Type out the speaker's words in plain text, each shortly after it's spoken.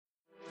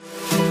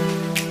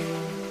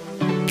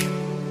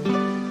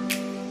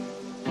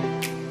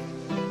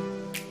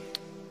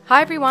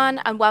Hi, everyone,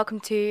 and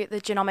welcome to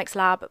the Genomics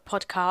Lab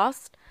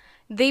podcast,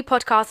 the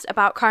podcast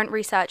about current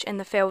research in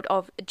the field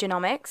of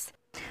genomics.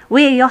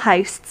 We are your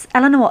hosts,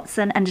 Eleanor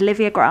Watson and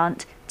Olivia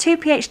Grant, two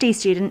PhD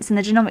students in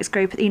the genomics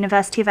group at the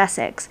University of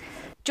Essex.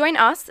 Join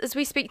us as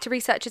we speak to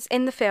researchers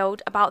in the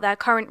field about their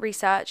current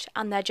research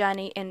and their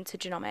journey into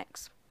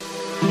genomics.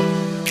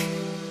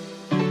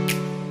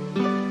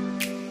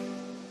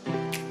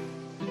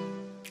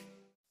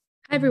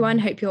 Hi, everyone.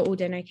 Hope you're all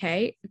doing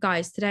okay.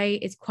 Guys, today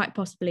is quite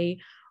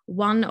possibly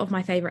one of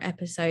my favorite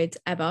episodes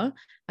ever.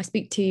 I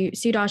speak to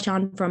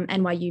Sudarshan from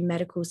NYU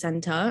Medical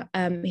Center.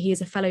 He is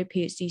a fellow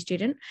PhD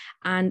student,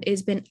 and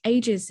it's been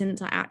ages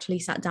since I actually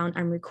sat down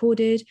and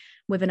recorded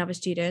with another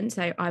student.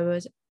 So I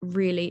was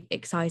really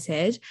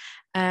excited.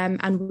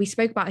 And we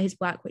spoke about his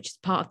work, which is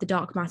part of the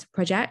Dark Matter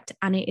project.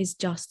 And it is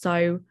just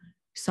so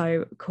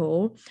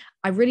cool.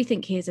 I really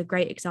think he is a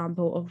great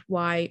example of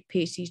why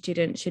PhD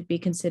students should be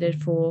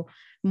considered for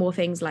more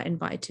things like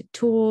invited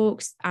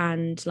talks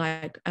and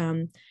like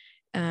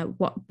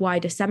what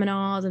wider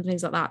seminars and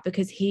things like that,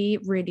 because he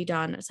really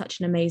done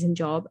such an amazing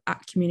job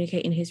at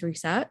communicating his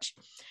research.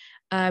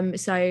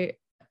 So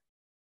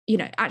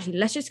actually,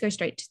 let's just go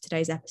straight to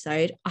today's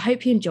episode. I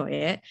hope you enjoy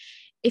it.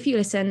 If you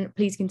listen,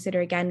 please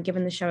consider again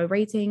giving the show a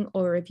rating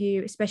or a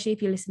review, especially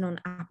if you listen on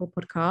Apple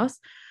Podcasts,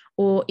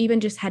 or even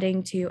just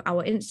heading to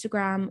our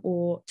Instagram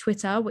or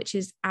Twitter, which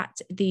is at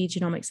the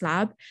Genomics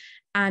Lab,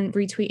 and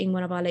retweeting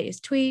one of our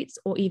latest tweets,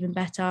 or even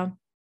better,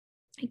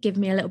 give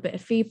me a little bit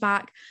of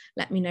feedback.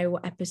 Let me know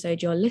what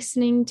episode you're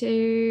listening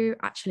to.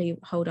 Actually,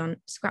 hold on,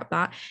 scrap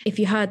that. If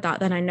you heard that,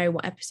 then I know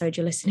what episode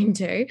you're listening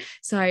to.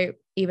 So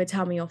either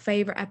tell me your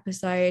favorite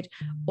episode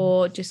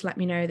or just let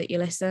me know that you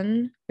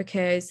listen,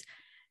 because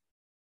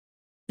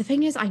the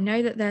thing is, I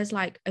know that there's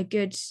like a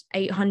good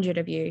 800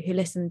 of you who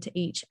listen to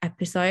each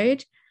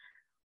episode,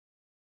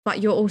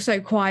 but you're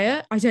also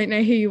quiet. I don't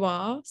know who you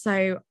are.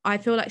 So I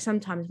feel like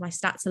sometimes my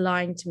stats are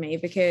lying to me,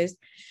 because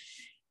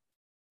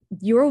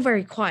you're all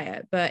very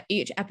quiet, but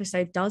each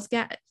episode does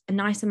get a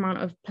nice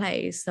amount of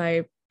plays.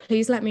 So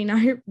please let me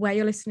know where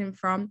you're listening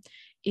from,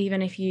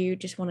 even if you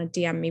just want to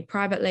DM me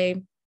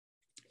privately.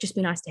 Just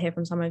be nice to hear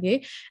from some of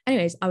you.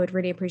 Anyways, I would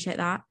really appreciate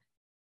that.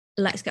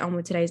 Let's get on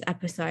with today's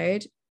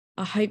episode.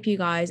 I hope you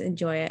guys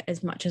enjoy it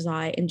as much as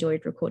I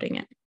enjoyed recording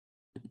it.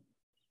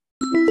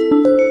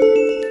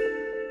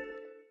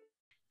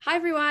 Hi,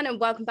 everyone, and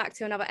welcome back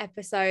to another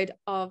episode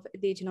of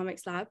the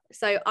Genomics Lab.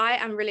 So I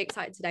am really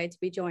excited today to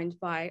be joined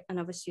by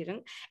another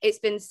student. It's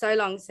been so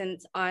long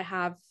since I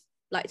have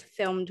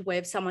filmed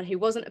with someone who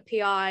wasn't a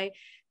PI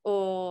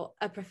or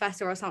a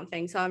professor or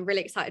something. So I'm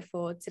really excited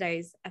for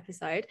today's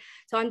episode.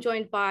 So I'm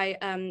joined by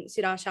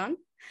Sudarshan.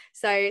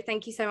 So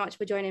thank you so much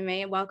for joining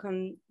me, and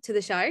welcome to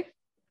the show.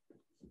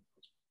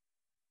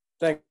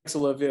 Thanks,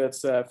 Olivia.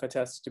 It's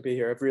fantastic to be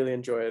here. I've really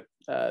enjoyed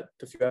the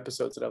few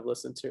episodes that I've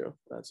listened to.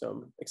 So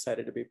I'm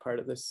excited to be part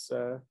of this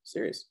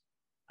series.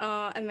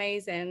 Oh,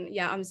 amazing.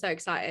 Yeah, I'm so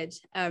excited.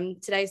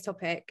 Today's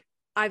topic,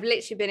 I've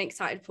literally been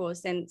excited for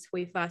since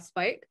we first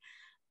spoke.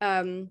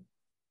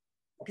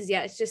 Because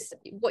it's just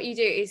what you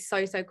do is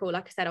so cool.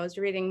 Like I said, I was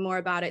reading more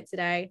about it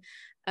today.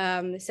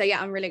 So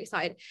yeah, I'm really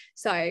excited.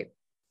 So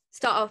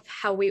start off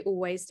how we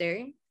always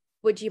do.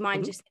 Would you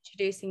mind just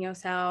introducing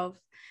yourself?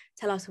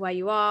 Tell us where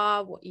you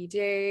are, what you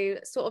do,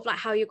 sort of like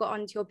how you got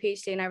onto your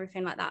PhD and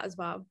everything like that as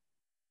well.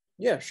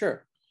 Yeah,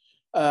 sure.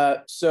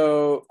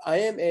 So I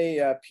am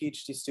a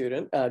PhD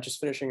student, just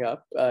finishing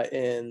up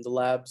in the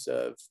labs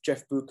of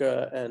Jeff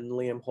Buca and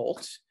Liam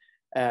Holt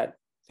at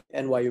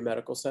NYU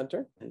Medical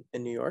Center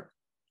in New York.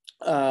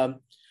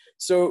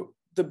 So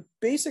the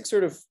basic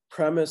sort of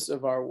premise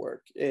of our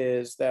work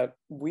is that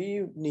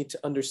we need to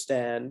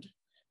understand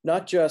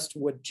not just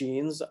what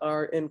genes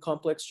are in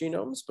complex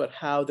genomes, but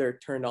how they're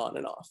turned on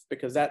and off,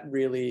 because that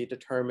really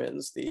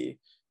determines the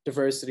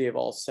diversity of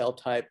all cell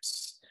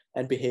types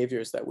and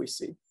behaviors that we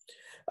see.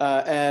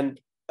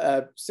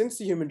 Since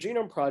the Human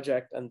Genome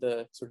Project and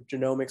the sort of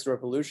genomics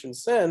revolution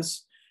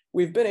since,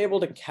 we've been able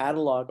to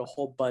catalog a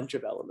whole bunch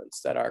of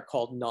elements that are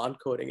called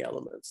non-coding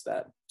elements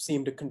that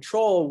seem to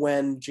control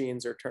when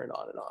genes are turned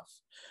on and off.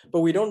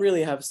 But we don't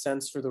really have a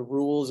sense for the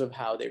rules of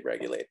how they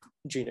regulate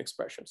gene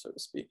expression, so to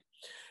speak.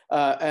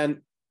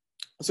 And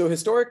so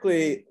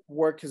historically,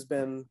 work has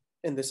been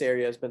in this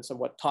area has been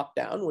somewhat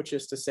top-down, which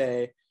is to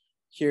say,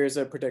 here's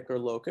a particular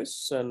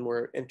locus and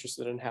we're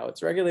interested in how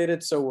it's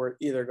regulated. So we're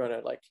either going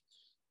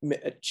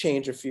to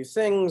change a few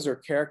things or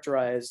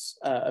characterize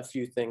a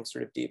few things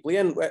sort of deeply.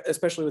 And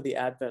especially with the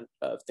advent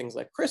of things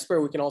like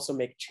CRISPR, we can also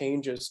make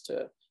changes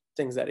to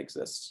things that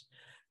exist.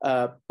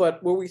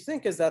 But what we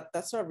think is that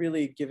that's not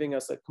really giving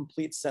us a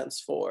complete sense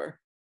for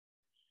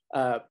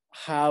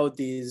how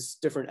these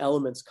different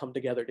elements come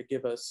together to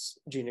give us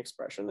gene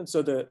expression. And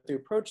so the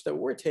approach that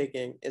we're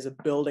taking is a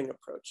building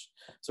approach.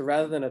 So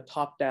rather than a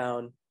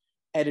top-down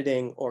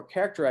editing or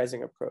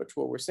characterizing approach,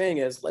 what we're saying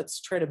is, let's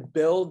try to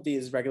build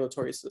these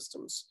regulatory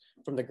systems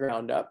from the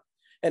ground up.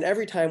 And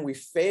every time we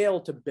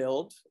fail to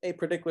build a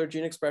particular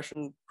gene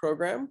expression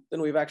program,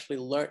 then we've actually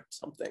learned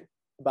something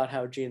about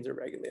how genes are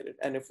regulated.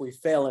 And if we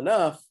fail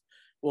enough,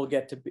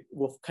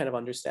 we'll kind of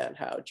understand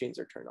how genes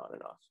are turned on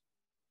and off.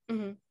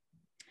 Mm-hmm.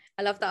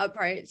 I love that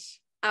approach.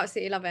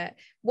 Absolutely love it.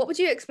 What would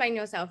you explain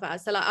yourself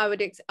as? So like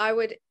I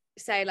would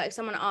say, like, if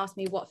someone asked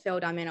me what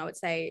field I'm in, I would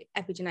say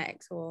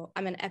epigenetics, or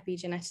I'm an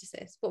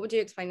epigeneticist. What would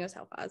you explain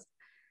yourself as?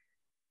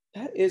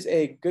 That is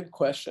a good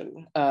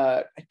question.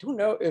 I don't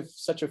know if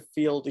such a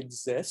field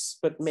exists,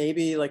 but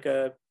maybe like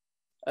a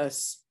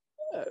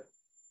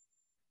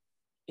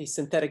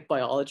synthetic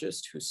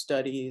biologist who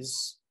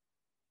studies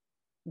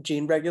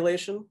gene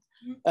regulation.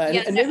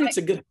 And maybe it's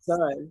a good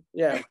sign,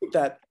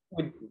 that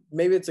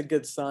maybe it's a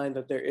good sign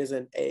that there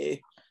isn't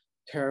a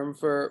term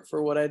for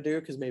what I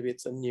do, because maybe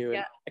it's a new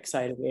and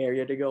exciting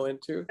area to go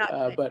into.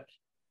 Exactly. But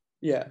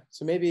yeah,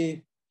 so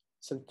maybe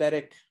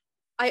synthetic.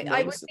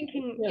 I was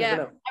thinking,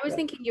 I was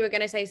thinking you were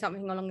going to say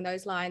something along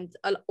those lines,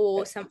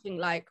 or something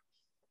like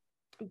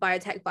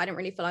biotech, but I didn't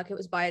really feel like it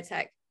was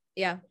biotech.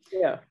 Yeah.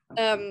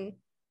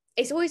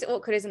 It's always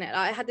awkward, isn't it?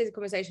 Like, I had this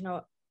conversation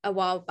a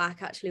while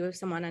back actually with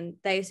someone, and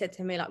they said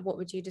to me, like, what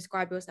would you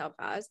describe yourself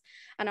as?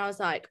 And I was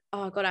like,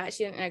 oh god, I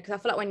actually don't know, because I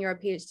feel like when you're a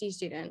PhD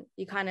student,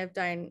 you kind of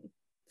don't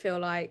feel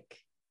like,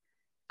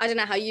 I don't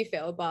know how you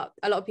feel, but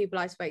a lot of people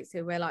I spoke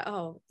to were like,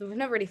 oh, we've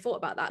never really thought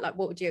about that. Like,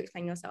 what would you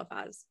explain yourself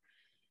as?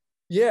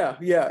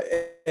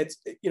 It's,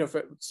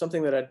 for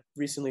something that I've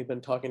recently been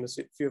talking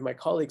to a few of my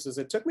colleagues, is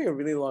it took me a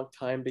really long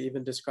time to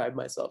even describe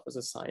myself as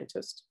a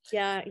scientist.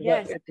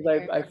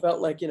 I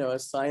felt like, a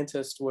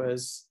scientist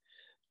was,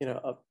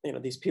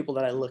 these people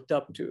that I looked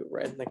up to,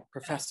 right? Like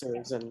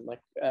professors and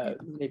like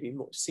maybe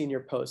more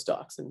senior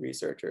postdocs and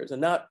researchers,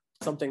 and not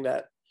something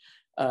that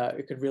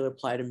it could really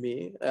apply to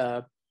me.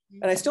 And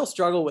I still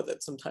struggle with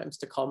it sometimes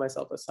to call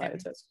myself a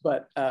scientist,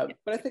 but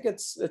I think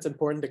it's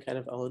important to kind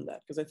of own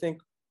that, because I think,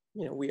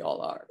 we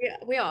all are. Yeah,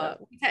 we are.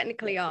 We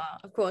technically are,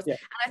 of course. And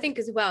I think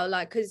as well,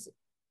 like, because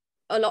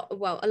a lot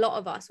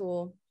of us,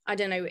 or I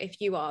don't know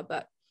if you are,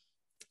 but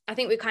I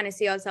think we kind of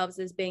see ourselves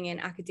as being in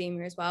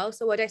academia as well.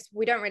 So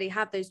we don't really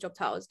have those job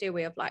titles, do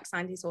we, of like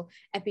scientists or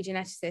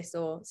epigeneticists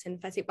or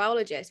synthetic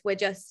biologists.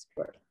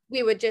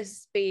 We would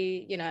just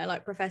be,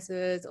 like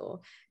professors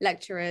or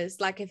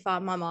lecturers. Like if our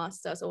mum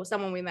asked us, or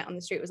someone we met on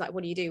the street was like,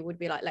 what do you do? Would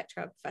be like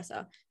lecturer,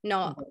 professor,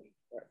 not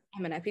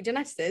I'm an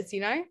epigeneticist,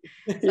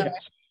 So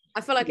I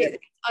feel like it's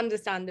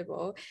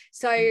understandable.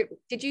 So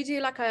did you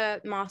do like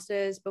a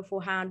master's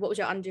beforehand? What was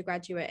your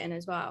undergraduate in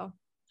as well?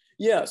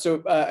 Yeah,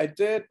 so I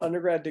did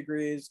undergrad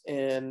degrees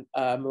in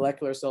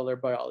molecular cellular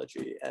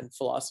biology and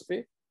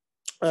philosophy.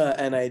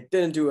 And I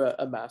didn't do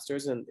a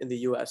master's. In the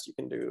US, you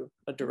can do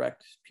a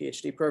direct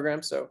PhD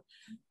program. So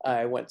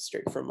I went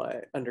straight from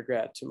my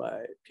undergrad to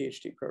my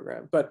PhD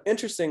program. But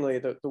interestingly,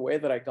 the way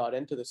that I got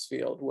into this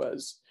field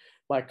was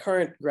my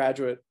current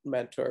graduate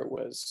mentor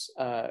was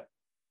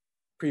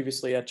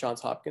previously at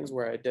Johns Hopkins,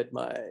 where I did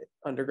my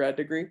undergrad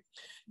degree.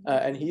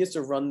 And he used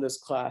to run this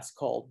class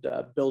called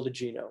Build a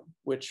Genome,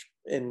 which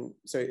give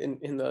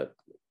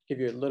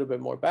you a little bit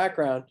more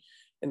background,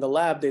 in the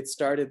lab, they'd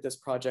started this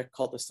project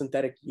called the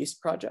Synthetic Yeast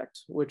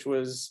Project, which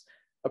was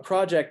a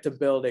project to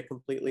build a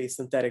completely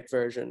synthetic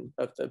version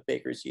of the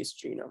baker's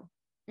yeast genome.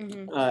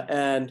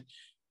 And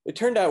it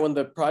turned out when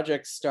the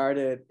project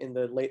started in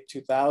the late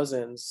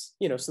 2000s,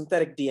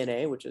 synthetic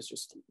DNA, which is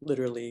just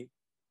literally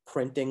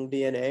printing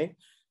DNA,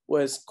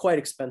 was quite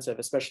expensive,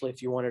 especially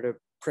if you wanted to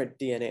print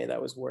DNA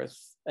that was worth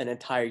an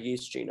entire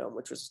yeast genome,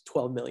 which was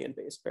 12 million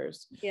base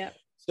pairs.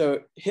 So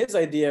his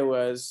idea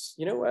was,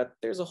 you know what,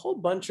 there's a whole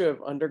bunch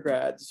of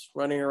undergrads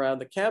running around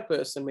the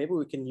campus, and maybe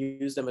we can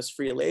use them as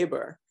free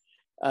labor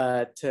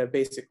to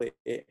basically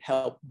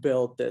help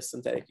build this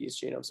synthetic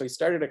yeast genome. So he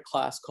started a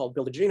class called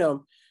Build a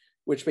Genome,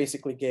 which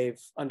basically gave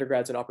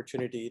undergrads an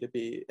opportunity to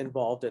be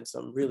involved in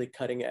some really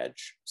cutting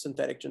edge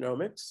synthetic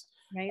genomics.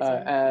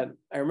 And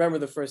I remember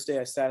the first day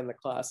I sat in the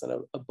class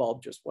and a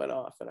bulb just went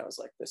off, and I was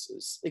like, this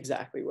is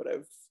exactly what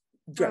I've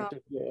dreamt of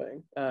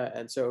doing.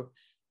 And so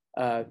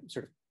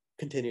sort of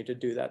continued to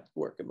do that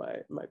work in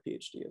my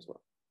PhD as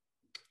well.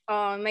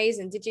 Oh,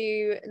 amazing. Did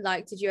you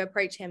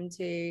approach him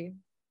to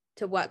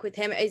work with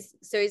him? Is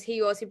he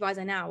your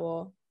supervisor now,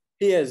 or?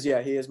 He is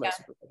my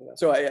supervisor.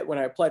 So when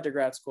I applied to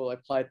grad school, I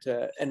applied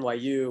to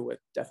NYU with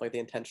definitely the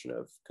intention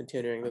of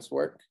continuing this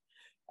work,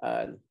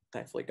 and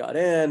thankfully got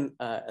in,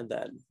 and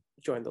then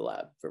joined the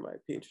lab for my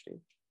PhD.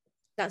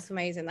 That's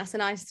amazing. That's a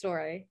nice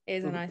story. It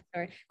is a nice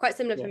story. Quite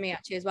similar for me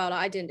actually as well. Like,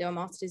 I didn't do a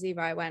master's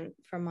either. I went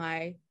from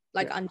my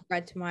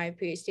undergrad to my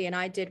PhD, and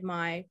I did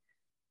my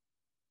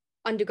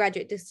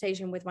undergraduate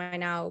dissertation with my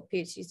now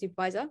PhD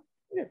supervisor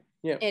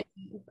in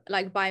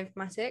like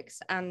bioinformatics.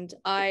 And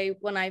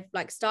when I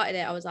started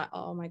it, I was like,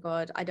 oh my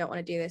god, I don't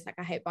want to do this, like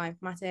I hate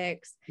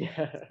bioinformatics.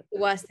 The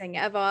worst thing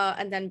ever.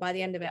 And then by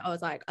the end of it, I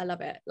was like, I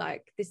love it,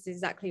 like this is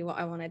exactly what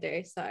I want to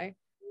do. So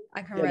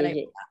I can relate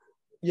with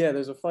that.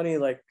 There's a funny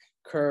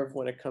curve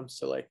when it comes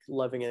to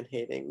loving and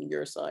hating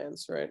your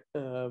science, right?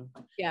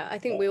 I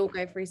think we all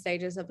go through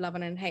stages of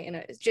loving and hating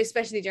it, just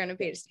especially during a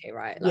PhD,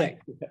 right?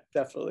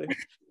 Definitely.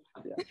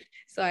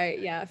 So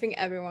I think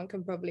everyone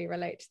can probably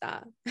relate to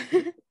that.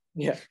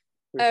 Sure.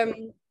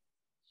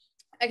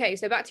 Okay,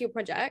 so back to your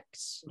project.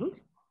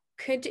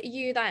 Could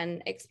you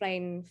then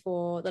explain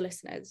for the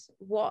listeners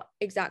what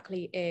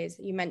exactly is,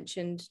 you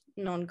mentioned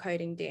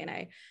non-coding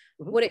DNA,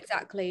 what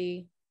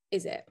exactly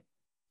is it?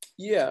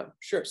 Yeah,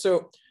 sure.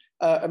 So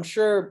I'm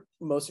sure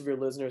most of your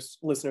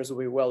listeners will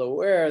be well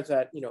aware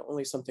that, you know,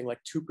 only something like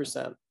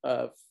 2%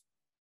 of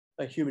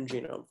a human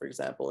genome, for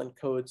example,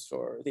 encodes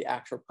for the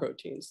actual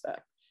proteins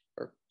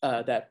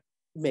that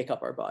make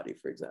up our body,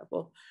 for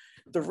example.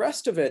 The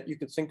rest of it, you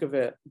could think of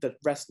it, the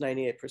rest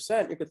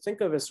 98%, you could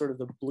think of as sort of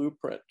the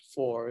blueprint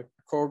for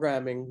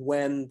programming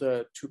when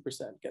the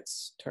 2%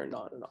 gets turned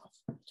on and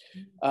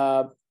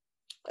off.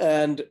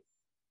 And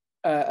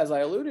as I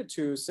alluded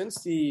to,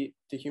 since the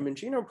Human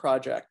Genome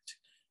Project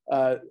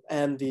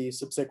and the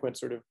subsequent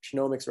sort of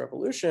genomics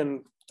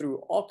revolution,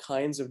 through all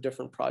kinds of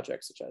different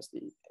projects, such as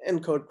the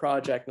ENCODE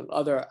project and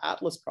other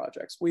Atlas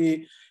projects,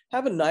 we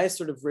have a nice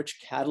sort of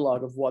rich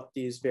catalog of what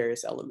these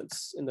various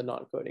elements in the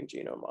non-coding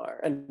genome are.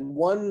 And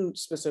one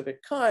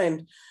specific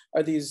kind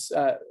are these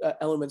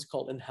elements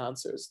called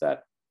enhancers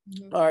that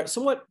are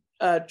somewhat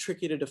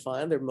tricky to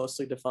define. They're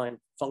mostly defined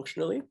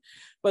functionally,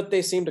 but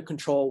they seem to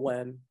control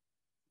when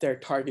their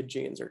target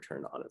genes are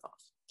turned on and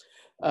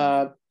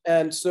off.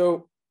 And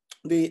so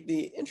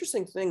the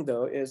interesting thing,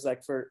 though, is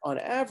like on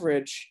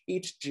average,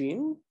 each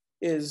gene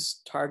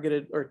is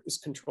targeted or is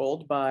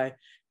controlled by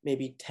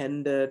maybe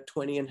 10 to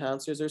 20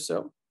 enhancers or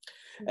so.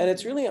 And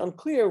it's really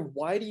unclear,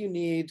 why do you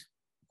need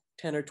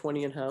 10 or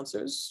 20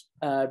 enhancers?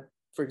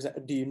 For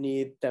example, do you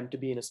need them to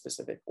be in a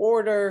specific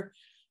order?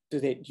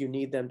 Do you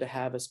need them to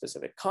have a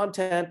specific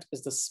content?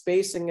 Is the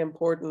spacing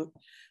important?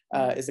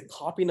 Is the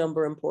copy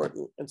number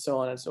important, and so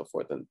on and so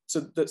forth? And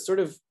so the sort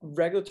of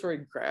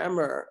regulatory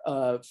grammar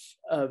of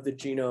the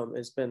genome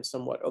has been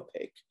somewhat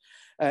opaque,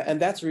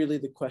 and that's really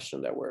the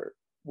question that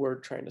we're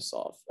trying to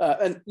solve.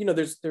 And you know,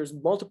 there's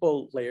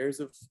multiple layers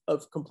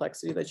of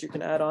complexity that you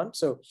can add on.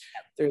 So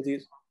there are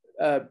these.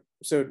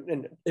 So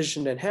in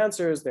addition to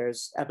enhancers,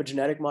 there's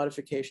epigenetic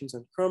modifications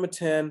in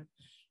chromatin.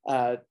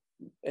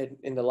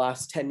 In the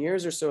last 10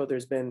 years or so,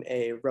 there's been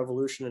a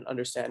revolution in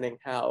understanding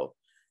how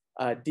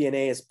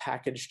DNA is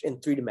packaged in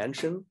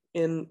 3D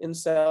in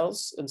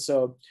cells.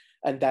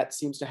 And that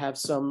seems to have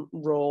some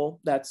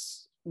role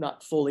that's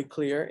not fully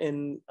clear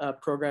in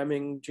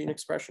programming gene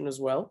expression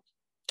as well.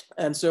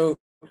 And so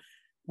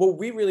what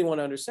we really want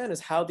to understand is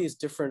how these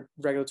different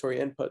regulatory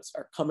inputs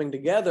are coming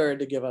together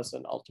to give us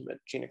an ultimate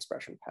gene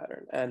expression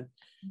pattern. And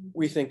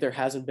we think there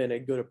hasn't been a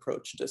good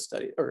approach to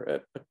study,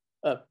 or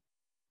a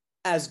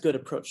as good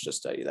approach to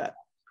study that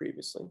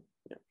previously.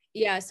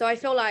 Yeah, so I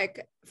feel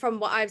like from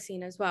what I've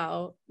seen as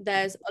well,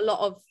 there's a lot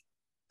of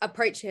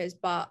approaches,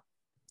 but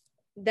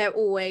they're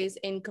always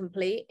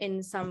incomplete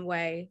in some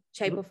way,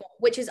 shape or form,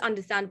 which is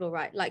understandable,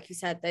 right? Like you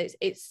said,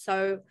 it's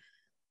so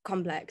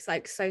complex,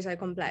 like so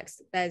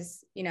complex.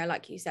 There's, you know,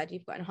 like you said,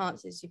 you've got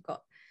enhancers, you've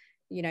got,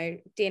 you know,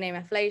 DNA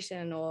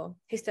methylation or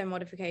histone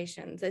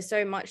modifications. There's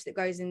so much that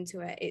goes into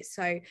it.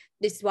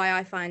 This is why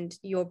I find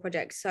your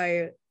project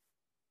so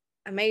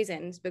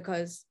amazing,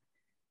 because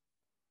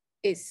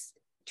it's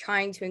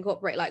trying to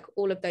incorporate like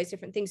all of those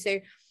different things. So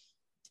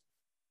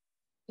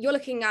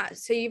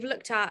you've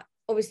looked at,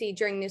 obviously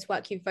during this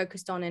work you've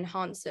focused on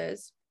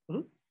enhancers.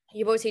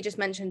 You've obviously just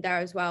mentioned there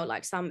as well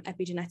like some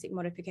epigenetic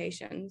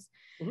modifications.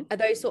 Are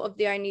those sort of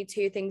the only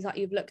two things that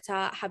you've looked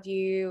at? Have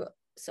you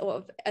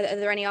are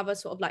there any other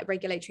sort of like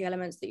regulatory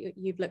elements that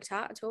you've looked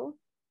at all?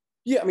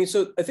 Yeah, I mean,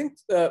 so I think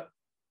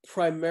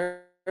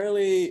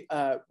primarily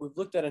we've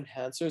looked at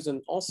enhancers,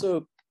 and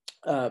also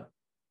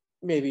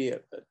maybe a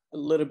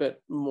little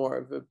bit more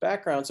of a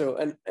background. So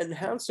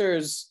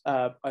enhancers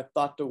are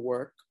thought to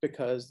work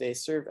because they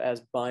serve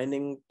as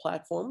binding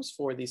platforms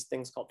for these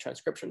things called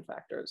transcription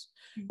factors,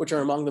 which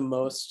are among the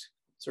most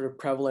sort of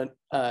prevalent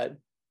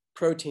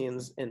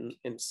proteins in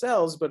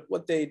cells. But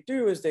what they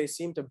do is they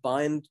seem to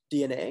bind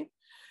DNA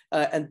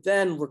and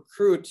then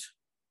recruit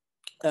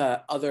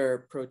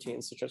other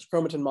proteins such as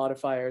chromatin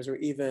modifiers, or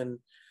even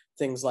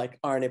things like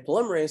RNA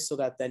polymerase, so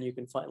that then you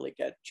can finally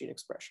get gene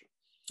expression.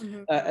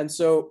 And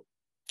so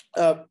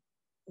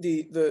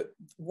the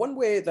one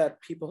way that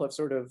people have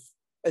sort of,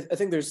 I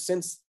think there's,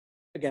 since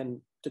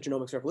again the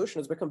genomics revolution,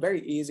 it's become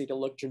very easy to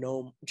look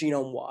genome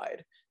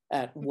wide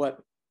at what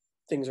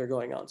things are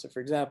going on. So for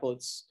example,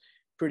 it's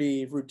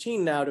pretty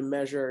routine now to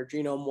measure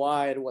genome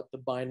wide what the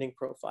binding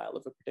profile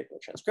of a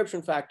particular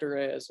transcription factor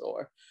is,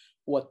 or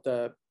what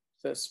the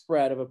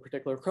spread of a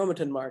particular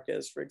chromatin mark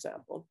is, for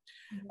example.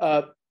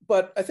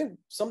 But I think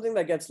something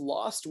that gets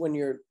lost when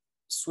you're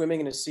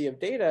swimming in a sea of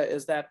data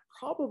is that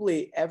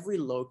probably every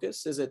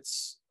locus is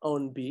its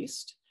own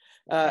beast.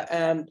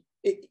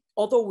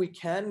 Although we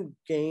can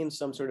gain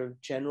some sort of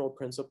general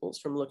principles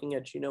from looking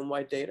at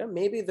genome-wide data,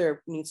 maybe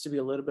there needs to be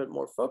a little bit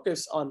more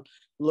focus on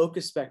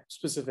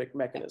locus-specific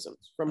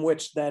mechanisms, from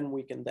which then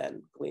we can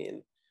then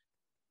glean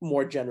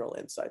more general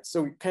insights.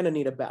 So we kind of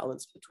need a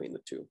balance between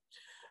the two.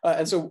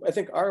 And so I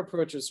think our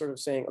approach is sort of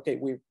saying, okay,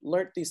 we've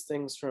learned these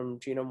things from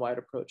genome-wide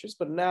approaches,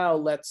 but now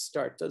let's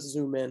start to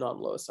zoom in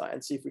on loci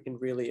and see if we can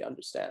really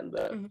understand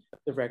the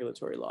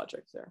regulatory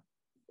logic there.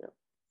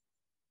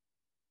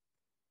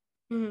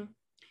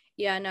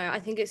 Yeah, no, I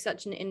think it's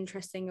such an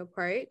interesting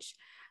approach.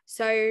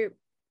 So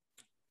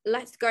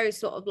let's go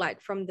sort of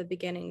like from the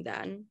beginning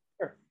then.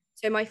 Sure.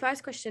 So my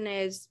first question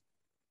is,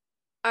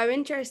 I'm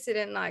interested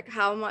in like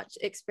how much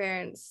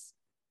experience.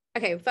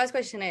 Okay, first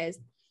question is,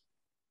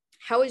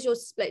 how is your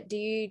split? Do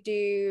you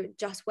do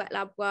just wet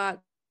lab work?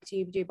 Do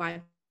you do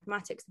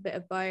bioinformatics, a bit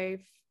of both?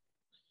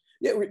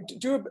 Yeah, we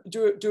do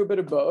a bit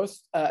of both.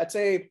 I'd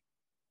say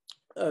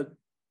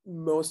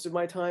most of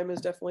my time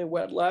is definitely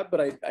wet lab,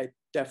 but I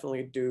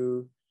definitely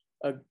do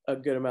a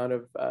good amount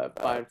of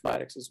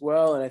bioinformatics as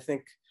well. And I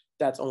think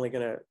that's only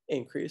going to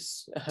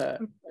increase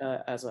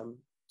as I'm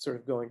sort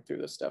of going through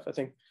this stuff. I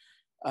think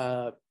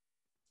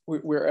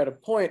we're at a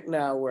point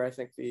now where I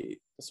think the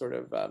sort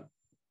of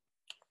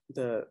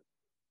the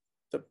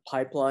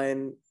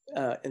pipeline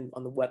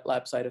on the wet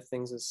lab side of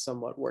things is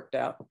somewhat worked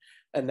out,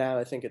 and now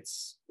I think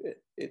it's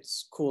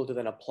cool to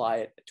then apply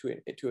it to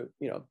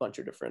a bunch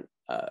of different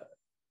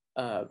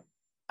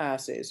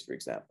assays, for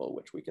example,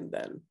 which we can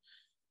then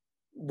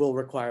will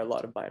require a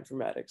lot of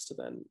bioinformatics to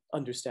then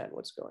understand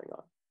what's going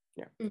on.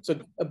 Yeah, so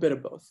a bit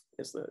of both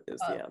is the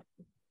answer.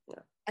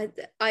 Yeah,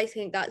 I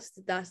think that's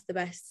the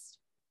best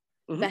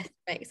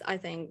mix. I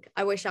think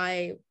I wish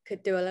I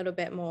could do a little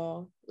bit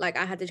more. Like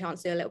I had the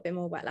chance to do a little bit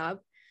more wet lab.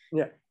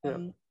 Yeah.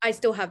 I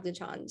still have the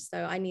chance,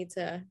 so I need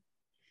to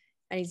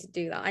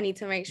do that. I need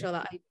to make sure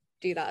that I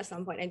do that at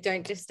some point and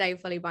don't just stay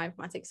fully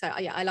bioinformatics. So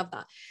yeah, I love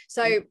that.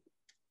 So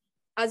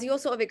as you're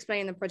sort of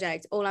explaining the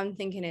project, all I'm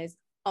thinking is,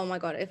 oh my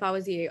God, if I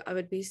was you, I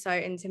would be so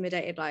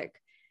intimidated, like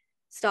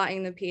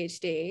starting the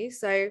PhD.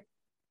 So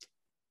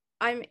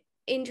I'm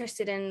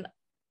interested in,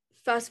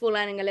 first of all,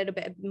 learning a little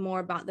bit more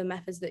about the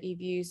methods that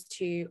you've used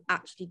to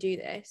actually do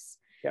this.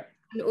 Yeah.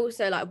 And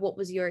also like, what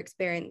was your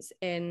experience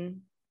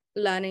in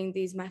learning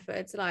these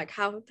methods? Like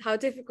how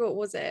difficult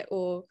was it?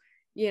 Or,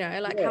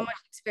 like how much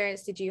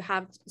experience did you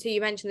have? So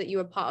you mentioned that you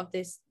were part of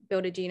this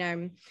Build a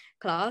Genome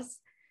class.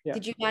 Yeah.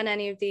 Did you learn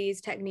any of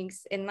these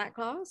techniques in that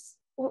class?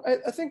 Well,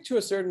 I think to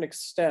a certain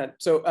extent.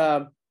 So,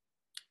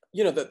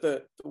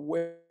 the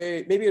way,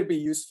 maybe it'd be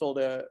useful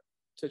to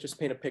just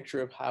paint a picture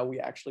of how we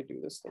actually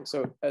do this thing.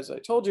 So as I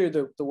told you,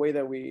 the way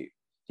that the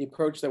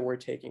approach that we're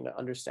taking to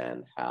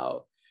understand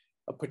how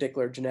a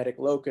particular genetic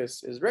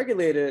locus is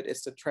regulated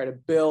is to try to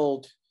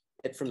build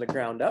it from the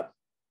ground up.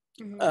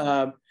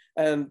 So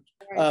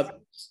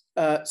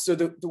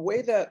the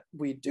way that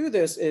we do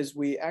this is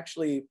we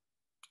actually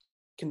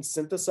can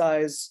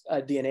synthesize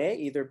DNA,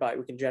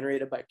 we can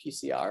generate it by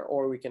PCR,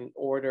 or we can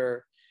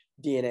order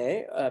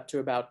DNA up to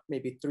about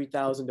maybe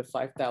 3,000 to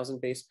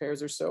 5,000 base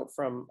pairs or so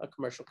from a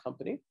commercial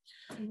company.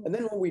 And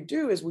then what we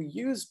do is we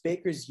use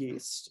Baker's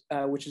yeast,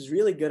 which is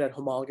really good at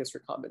homologous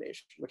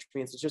recombination, which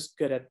means it's just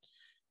good at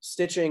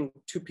stitching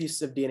two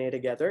pieces of DNA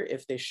together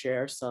if they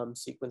share some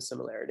sequence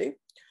similarity.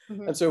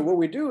 And so what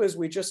we do is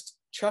we just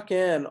chuck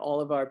in all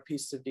of our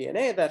pieces of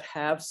DNA that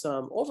have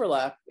some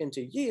overlap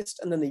into yeast,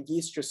 and then the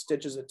yeast just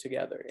stitches it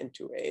together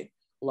into a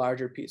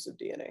larger piece of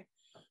DNA.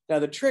 Now,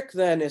 the trick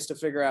then is to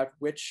figure out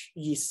which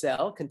yeast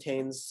cell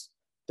contains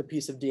the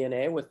piece of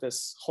DNA with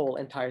this whole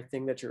entire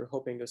thing that you're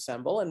hoping to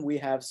assemble. And we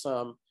have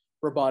some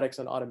robotics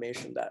and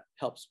automation that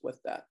helps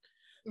with that.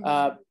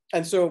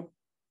 And so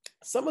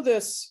some of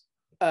this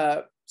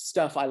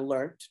stuff I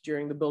learned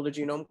during the Build a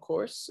Genome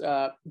course,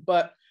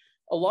 but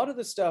a lot of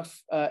the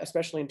stuff,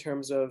 especially in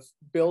terms of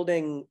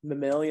building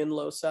mammalian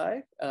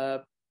loci,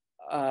 and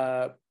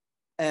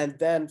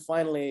then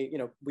finally,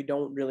 we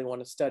don't really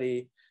want to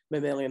study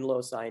mammalian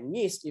loci in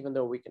yeast, even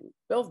though we can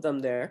build them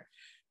there.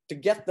 To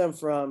get them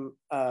from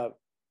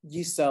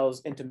yeast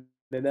cells into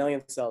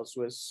mammalian cells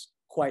was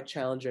quite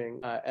challenging.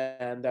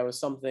 And that was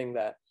something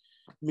that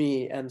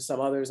me and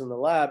some others in the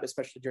lab,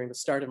 especially during the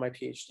start of my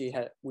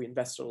PhD, we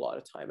invested a lot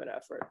of time and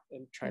effort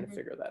in trying to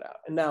figure that out.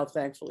 And now,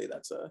 thankfully,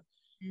 that's a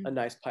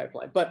nice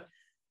pipeline. But,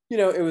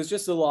 it was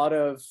just a lot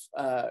of,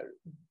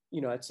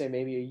 I'd say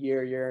maybe a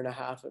year and a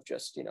half of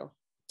just,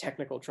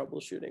 technical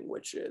troubleshooting,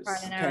 which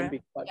can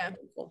be quite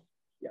painful.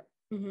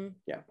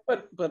 Yeah.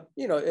 But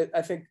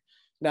I think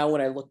now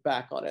when I look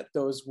back on it,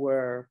 those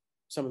were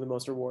some of the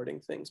most rewarding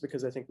things,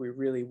 because I think we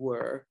really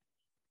were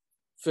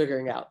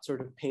figuring out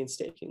sort of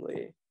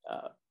painstakingly,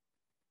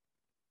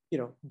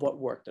 what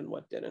worked and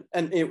what didn't.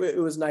 And it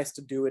was nice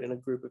to do it in a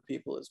group of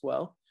people as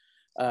well,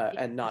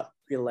 and not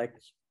feel like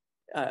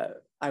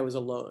I was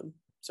alone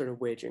sort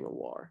of waging a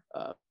war.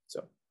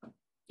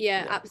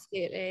 Yeah,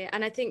 absolutely.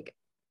 And I think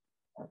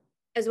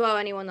as well,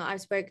 anyone that I've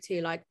spoke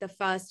to, like the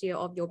first year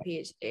of your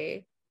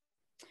PhD,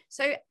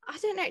 so I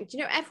don't know,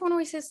 everyone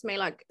always says to me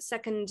like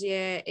second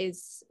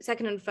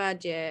and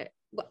third year.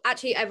 Well,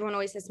 actually, everyone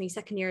always says to me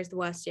second year is the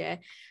worst year.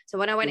 So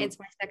when I went into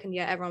my second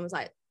year, everyone was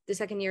like, the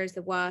second year is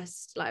the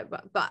worst. Like,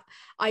 but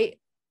I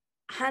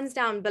hands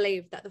down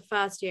believe that the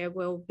first year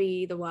will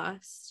be the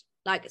worst.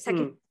 Like second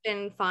year's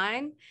been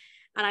fine,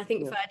 and I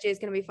think third year is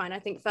going to be fine. I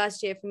think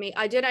first year for me,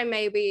 I don't know,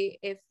 maybe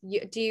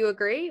do you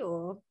agree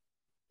or?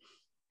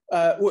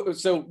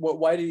 So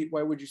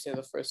why would you say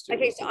the first year?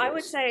 Okay, so I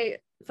would say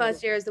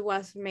first year is the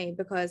worst for me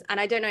because, and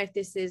I don't know if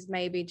this is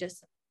maybe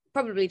just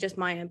probably just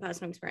my own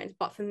personal experience,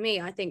 but for me,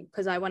 I think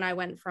because when I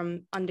went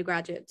from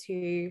undergraduate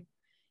to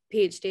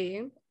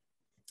PhD,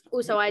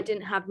 also I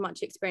didn't have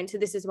much experience. So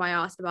this is why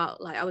I asked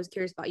about, like, I was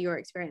curious about your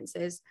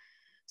experiences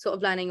sort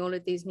of learning all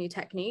of these new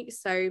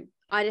techniques. So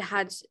I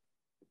had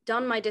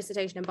done my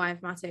dissertation in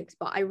bioinformatics,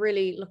 but I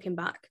really, looking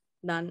back,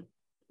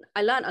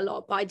 I learned a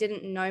lot, but I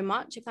didn't know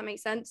much, if that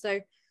makes sense. So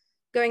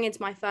going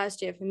into my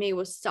first year for me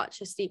was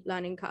such a steep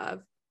learning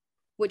curve,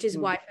 which is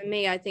why for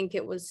me, I think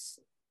it was,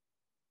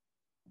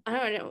 I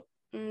don't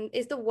know,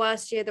 is the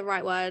worst year the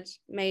right word?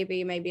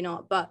 Maybe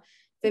not. But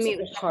for me, it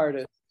was the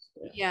hardest.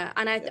 Yeah.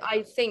 And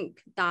I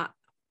think that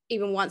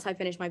even once I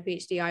finish my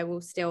PhD, I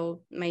will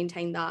still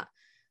maintain that,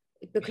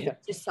 because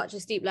it's just such a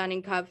steep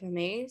learning curve for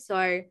me.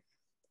 So,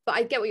 but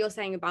I get what you're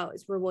saying about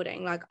it's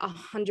rewarding, like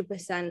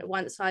 100%.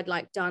 Once I'd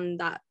like done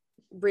that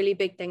really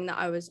big thing that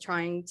I was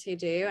trying to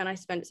do, and I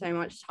spent so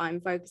much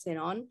time focusing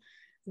on,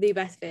 the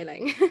best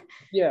feeling.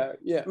 Yeah.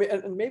 I mean,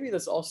 and maybe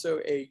there's also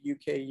a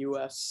UK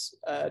US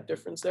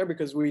difference there,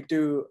 because we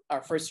do,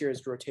 our first year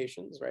is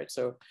rotations, right?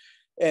 So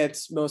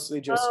it's mostly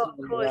just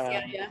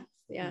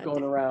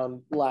going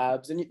around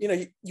labs, and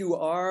you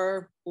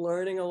are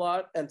learning a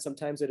lot, and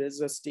sometimes it is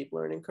a steep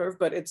learning curve,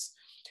 but it's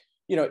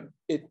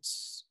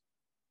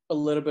a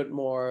little bit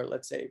more,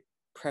 let's say,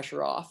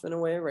 pressure off in a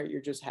way, right?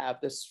 You just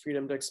have this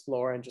freedom to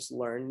explore and just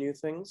learn new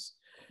things.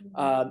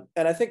 And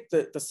I think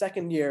that the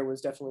second year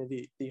was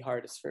definitely the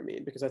hardest for me,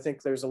 because I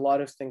think there's a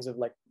lot of things of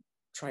like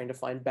trying to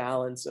find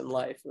balance in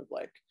life, with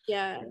like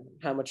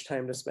how much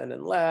time to spend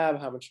in lab,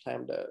 how much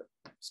time to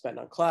spend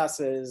on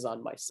classes,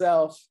 on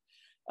myself,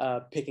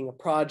 picking a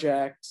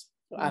project,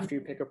 after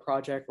you pick a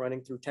project,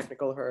 running through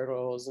technical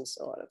hurdles and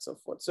so on and so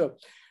forth. So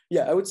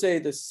yeah, I would say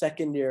the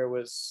second year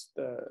was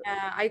the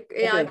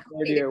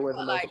third year was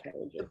like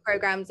the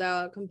programs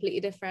are completely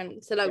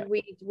different. So like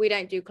we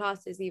don't do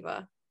classes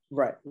either.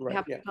 Right. We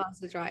have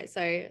classes, right?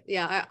 So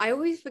yeah, I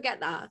always forget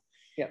that.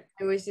 Yeah.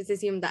 I always just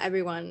assume that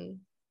everyone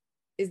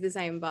is the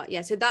same, but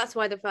yeah, so that's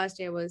why the first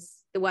year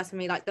was the worst for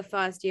me, like the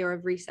first year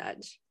of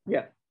research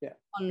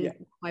on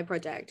my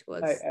project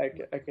was I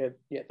could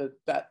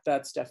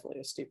that's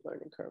definitely a steep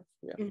learning curve.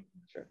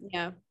 Sure.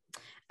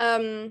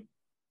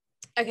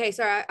 Okay,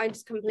 sorry, I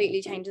just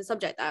completely changed the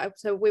subject there.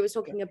 So we were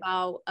talking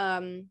about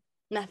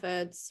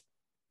methods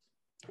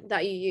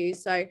that you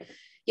use. So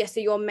so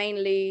you're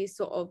mainly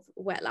sort of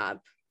wet lab.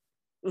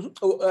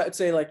 I'd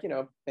say like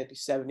maybe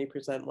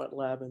 70% wet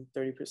lab and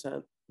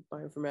 30%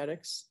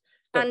 bioinformatics,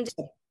 and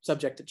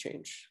subject to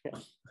change.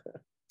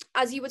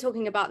 As you were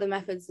talking about the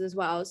methods as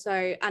well, so,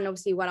 and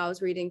obviously when I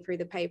was reading through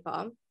the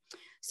paper,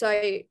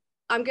 so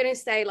I'm gonna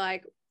say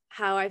like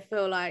how I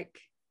feel like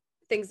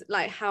things,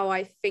 like how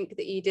I think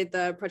that you did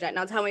the project.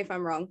 Now tell me if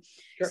I'm wrong.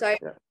 Sure. So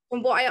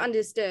from what I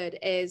understood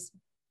is,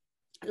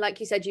 like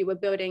you said, you were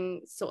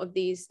building sort of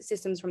these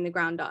systems from the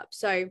ground up.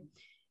 So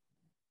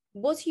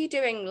was you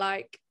doing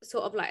like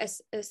sort of like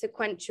a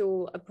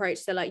sequential approach?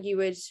 So like you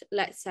would,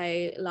 let's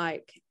say,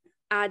 like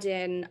add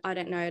in, I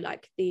don't know,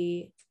 like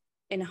the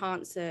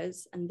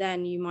enhancers, and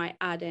then you might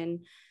add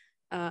in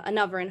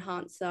another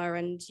enhancer,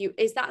 and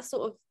is that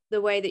sort of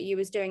the way that you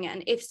was doing it?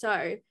 And if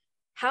so,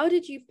 how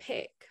did you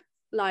pick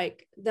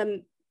like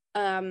the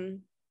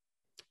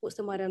what's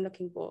the word I'm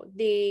looking for,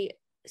 the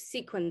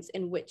sequence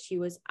in which you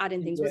was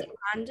adding things? Was it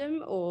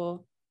random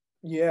or?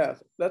 Yeah,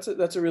 that's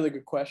a really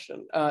good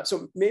question.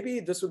 So maybe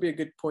this would be a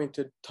good point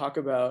to talk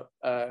about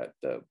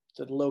the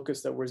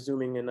locus that we're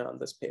zooming in on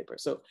this paper.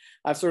 So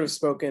I've sort of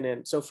spoken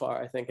in so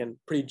far, I think, in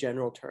pretty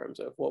general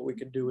terms of what we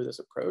could do with this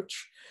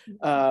approach,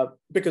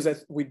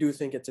 because we do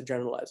think it's a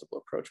generalizable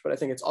approach, but I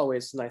think it's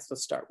always nice to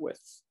start with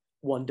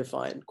one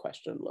defined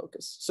question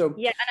locus. So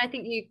and I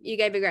think you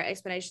gave a great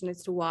explanation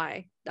as to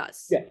why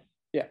that's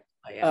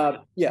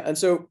and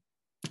so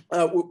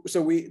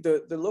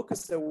the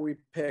locus that we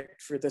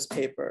picked for this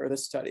paper or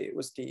this study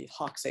was the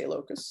HOX-A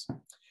locus.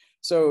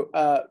 So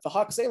the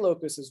HOX-A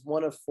locus is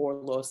one of 4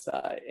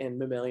 loci in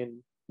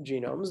mammalian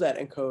genomes that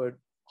encode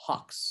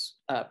HOX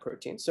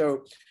proteins.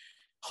 So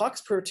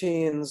HOX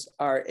proteins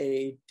are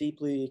a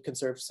deeply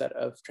conserved set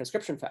of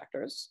transcription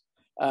factors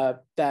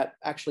that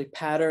actually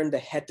pattern the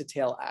head to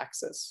tail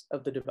axis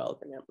of the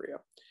developing embryo.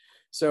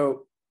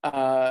 So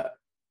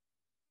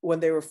when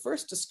they were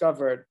first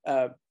discovered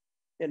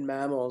in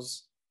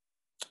mammals,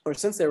 or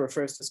since they were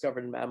first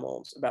discovered in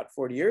mammals about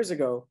 40 years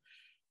ago,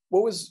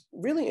 what was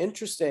really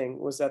interesting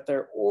was that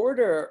their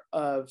order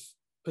of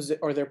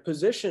their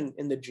position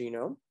in the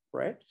genome,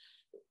 right?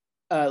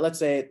 Let's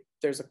say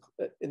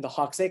in the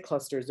HOX-A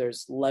clusters,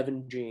 there's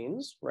 11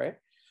 genes, right?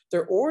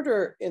 Their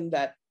order in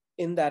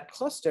that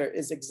cluster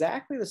is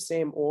exactly the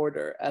same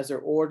order as their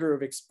order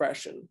of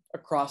expression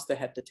across the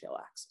head to tail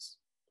axis,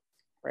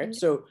 right? Mm-hmm.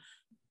 So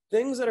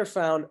things that are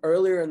found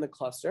earlier in the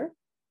cluster,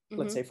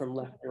 let's say from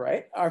left to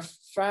right, are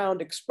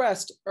found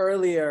expressed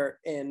earlier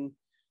in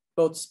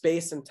both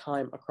space and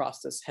time across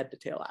this head to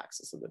tail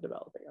axis of the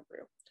developing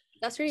embryo.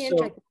 That's really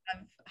interesting.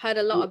 I've heard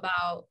a lot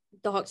about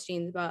the HOX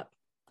genes, but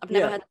I've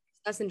never heard.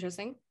 That's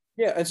interesting.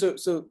 Yeah, and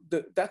so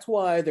that's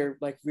why they're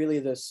like really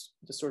this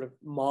sort of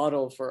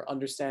model for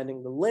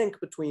understanding the link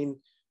between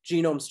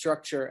genome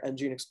structure and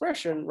gene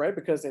expression, right?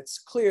 Because it's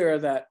clear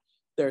that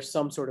there's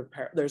some sort of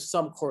there's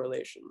some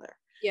correlation there.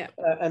 Yeah.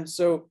 And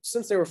so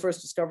since they were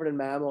first discovered in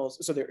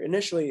mammals, so they're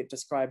initially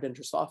described in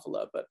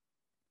Drosophila, but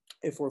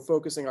if we're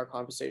focusing our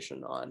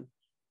conversation on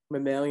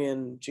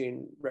mammalian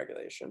gene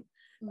regulation,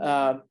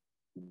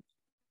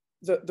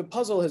 the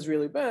puzzle has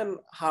really been,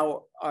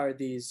 how are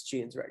these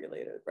genes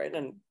regulated, right?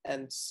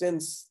 And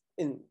since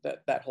in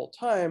that whole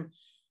time,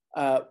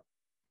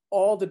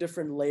 all the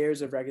different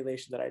layers of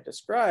regulation that I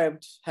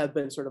described have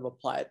been sort of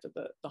applied to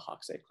the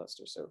HOX-A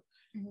cluster. So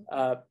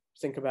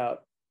think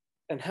about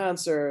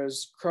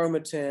enhancers,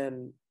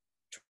 chromatin,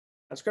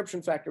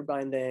 transcription factor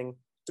binding,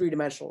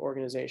 three-dimensional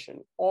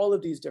organization. All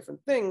of these different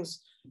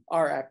things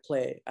are at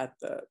play at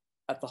the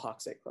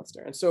HOX-A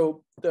cluster. And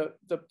so the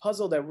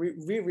puzzle that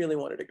we really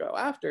wanted to go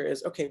after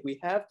is, okay, we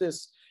have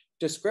this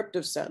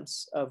descriptive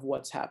sense of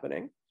what's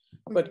happening,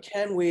 but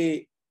can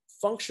we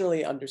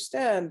functionally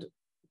understand,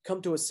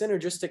 come to a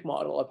synergistic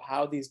model of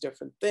how these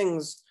different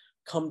things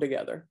come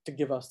together to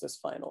give us this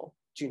final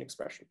gene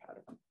expression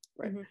pattern,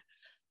 right?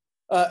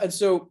 And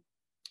so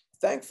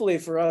thankfully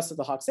for us at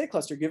the HOX-A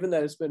cluster, given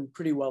that it's been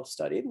pretty well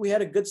studied, we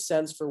had a good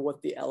sense for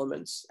what the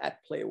elements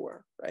at play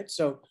were, right?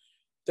 So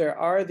there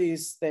are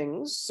these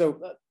things. So,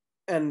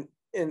 and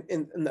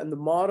in the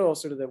model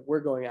sort of that we're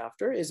going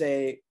after is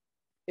a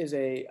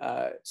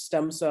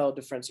stem cell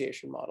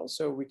differentiation model.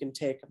 So we can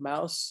take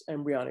mouse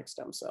embryonic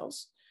stem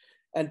cells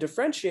and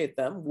differentiate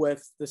them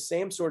with the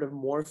same sort of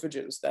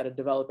morphogens that a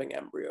developing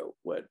embryo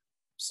would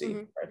see,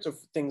 right? So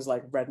things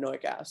like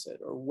retinoic acid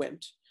or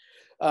Wnt.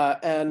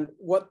 And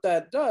what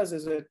that does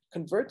is it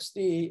converts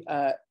the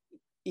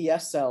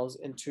ES cells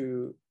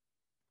into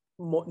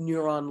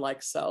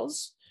neuron-like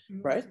cells,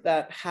 right?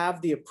 That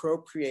have the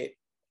appropriate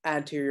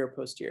anterior,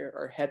 posterior,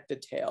 or head to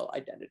tail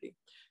identity.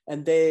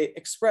 And they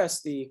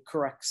express the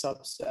correct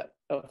subset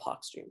of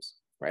HOX genes,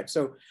 right?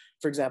 So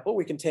for example,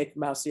 we can take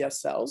mouse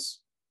ES cells,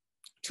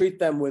 treat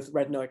them with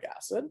retinoic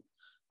acid,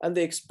 and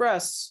they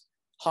express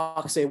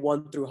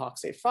HOXA1 through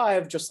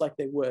HOXA5 just like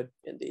they would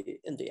in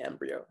the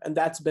embryo. And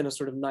that's been a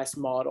sort of nice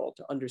model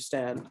to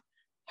understand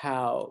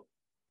how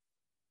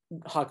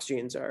HOX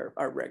genes are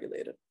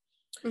regulated.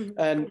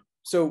 And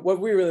so what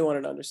we really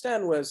wanted to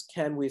understand was,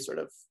 can we sort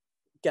of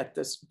get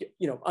this,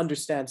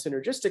 understand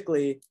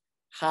synergistically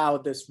how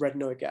this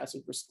retinoic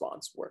acid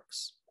response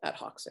works at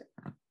HOXA,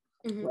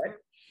 right?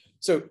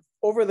 So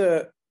over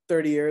the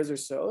 30 years or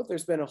so,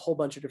 there's been a whole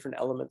bunch of different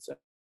elements that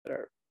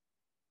are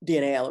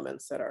DNA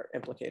elements that are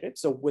implicated.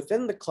 So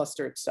within the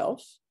cluster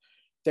itself,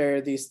 there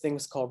are these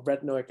things called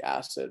retinoic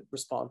acid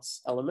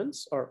response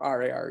elements, or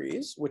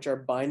RAREs, which are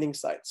binding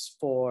sites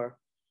for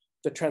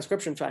the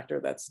transcription factor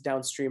that's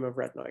downstream of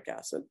retinoic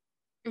acid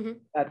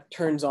that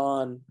turns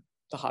on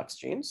the HOX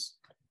genes.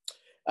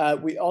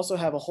 We also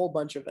have a whole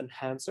bunch of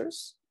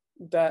enhancers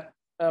that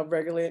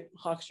regulate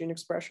HOX gene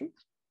expression.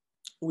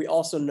 We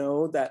also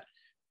know that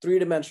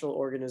three-dimensional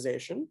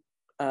organization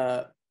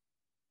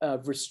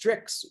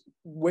restricts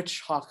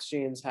which HOX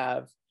genes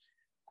have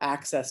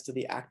access to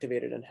the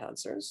activated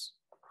enhancers.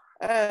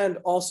 And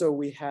also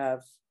we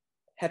have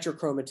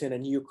heterochromatin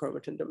and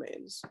euchromatin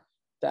domains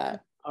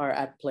that are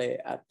at play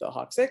at the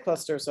HOX-A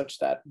cluster, such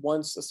that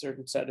once a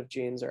certain set of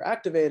genes are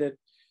activated,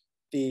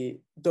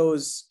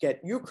 those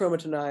get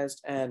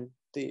euchromatinized and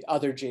the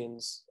other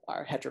genes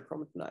are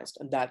heterochromatinized.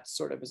 And that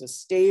sort of is a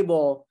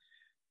stable,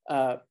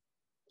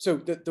 so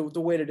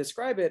the way to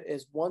describe it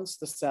is, once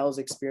the cells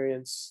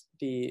experience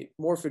the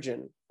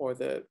morphogen or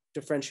the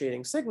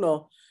differentiating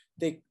signal,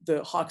 the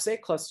HOX-A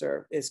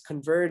cluster is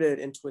converted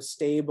into a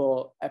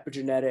stable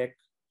epigenetic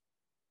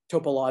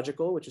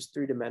topological, which is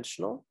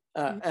three-dimensional,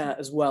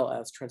 as well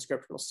as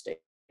transcriptional state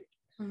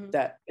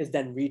that is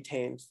then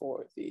retained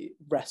for the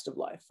rest of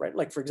life, right?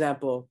 Like, for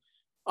example,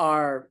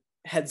 our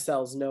head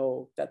cells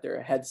know that they're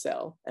a head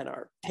cell, and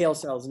our tail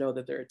cells know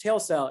that they're a tail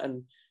cell,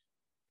 and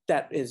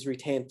that is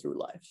retained through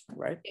life,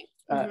 right?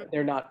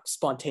 They're not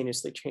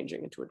spontaneously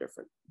changing into a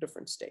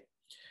different state.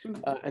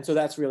 And so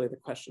that's really the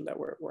question that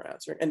we're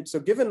answering. And so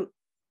given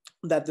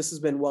that this has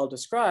been well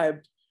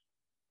described,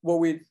 what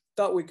we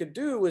thought we could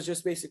do was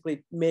just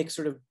basically make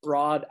sort of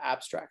broad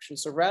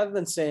abstractions. So rather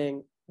than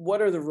saying,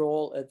 what are the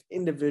role of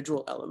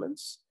individual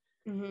elements,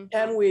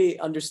 can we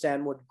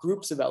understand what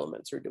groups of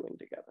elements are doing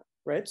together,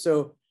 right?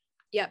 So,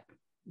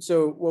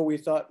 so what we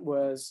thought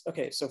was,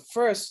 okay, so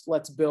first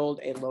let's build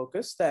a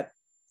locus that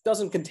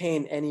doesn't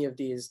contain any of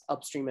these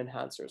upstream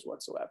enhancers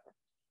whatsoever,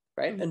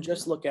 right? And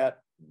just look at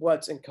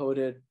what's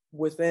encoded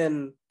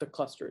within the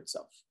cluster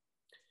itself.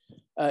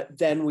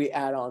 Then we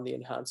add on the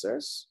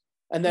enhancers,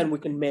 and then we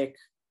can make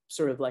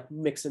sort of like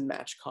mix and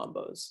match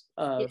combos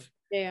of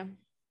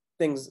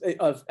things,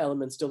 of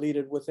elements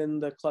deleted within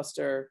the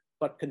cluster,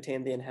 but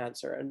contain the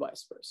enhancer, and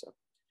vice versa.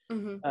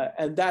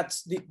 And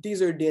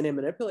these are DNA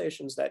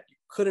manipulations that you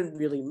couldn't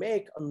really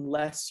make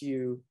unless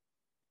you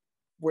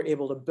were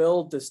able to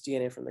build this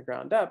DNA from the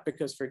ground up.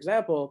 Because, for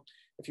example,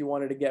 if you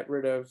wanted to get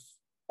rid of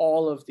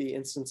all of the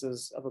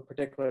instances of a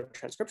particular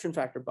transcription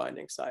factor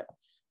binding site,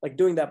 like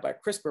doing that by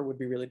CRISPR would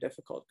be really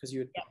difficult, because you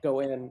would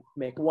go in and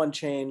make one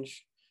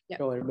change,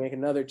 go and make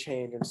another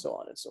change, and so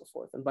on and so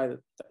forth. And by the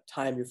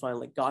time you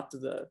finally got to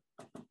the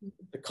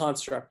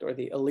construct or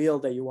the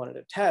allele that you wanted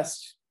to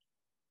test,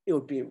 it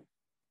would be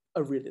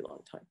a really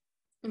long time.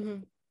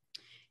 Mm-hmm.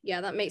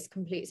 Yeah, that makes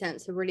complete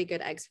sense. A really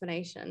good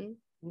explanation.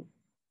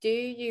 Do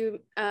you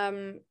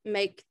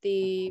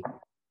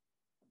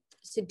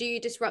do you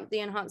disrupt the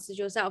enhancers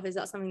yourself? Is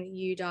that something that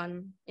you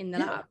done in the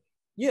lab?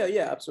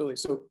 Yeah, absolutely.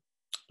 So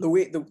the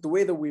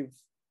way that we've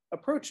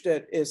approached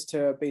it is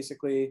to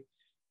basically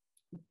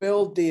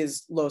build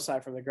these loci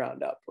from the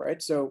ground up,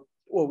 right? So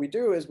what we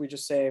do is we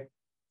just say,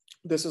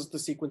 this is the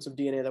sequence of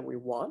DNA that we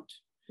want,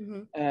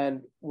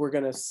 and we're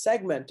going to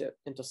segment it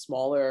into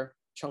smaller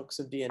chunks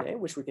of DNA,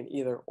 which we can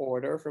either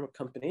order from a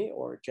company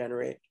or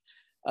generate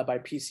by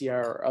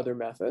PCR or other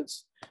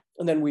methods.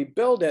 And then we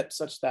build it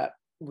such that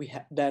we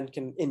then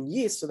can in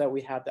yeast so that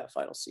we have that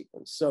final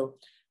sequence. So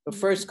the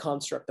first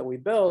construct that we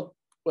built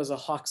was a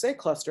HOXA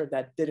cluster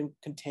that didn't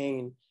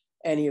contain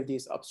any of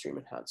these upstream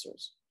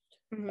enhancers.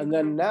 And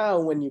then now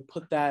when you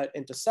put that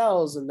into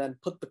cells and then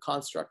put the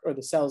construct or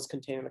the cells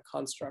containing the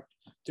construct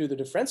through the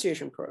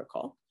differentiation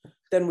protocol,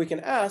 then we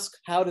can ask,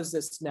 how does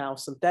this now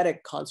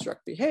synthetic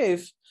construct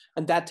behave?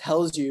 And that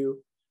tells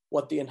you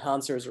what the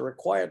enhancers are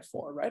required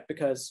for, right?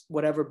 Because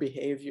whatever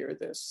behavior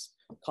this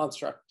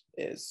construct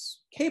is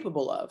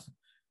capable of,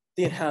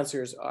 the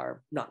enhancers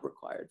are not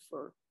required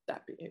for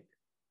that behavior.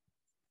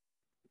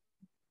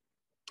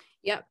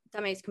 Yep,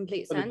 that makes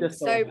complete sense.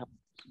 So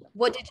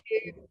what did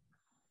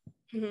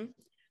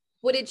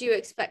you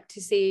expect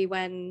to see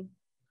when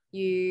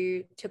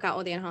you took out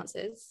all the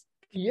enhancers?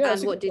 Yeah.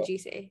 And what did you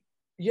see?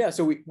 Yeah,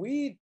 so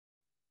we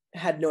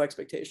had no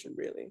expectation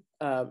really.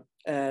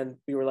 And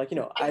we were like, I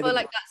feel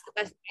like that's the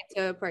best way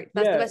to approach.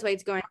 That's the best way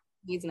to go in,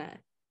 isn't it?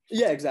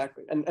 Yeah,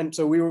 exactly. And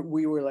so we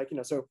were like,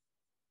 so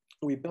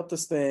we built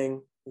this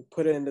thing, we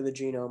put it into the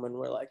genome, and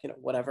we're like,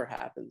 whatever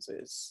happens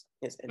is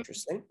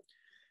interesting.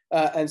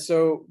 And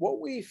so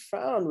what we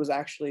found was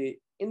actually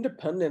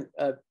independent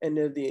of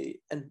any of the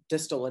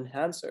distal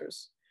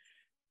enhancers.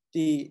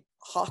 The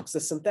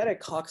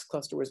synthetic HOX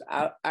cluster was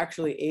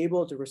actually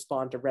able to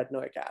respond to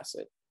retinoic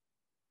acid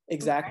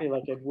exactly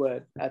like it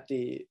would at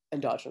the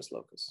endogenous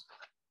locus.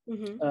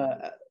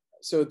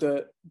 So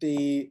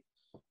the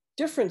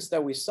difference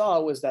that we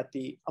saw was that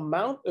the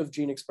amount of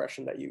gene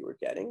expression that you were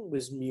getting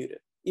was muted,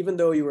 even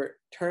though you were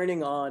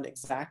turning on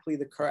exactly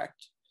the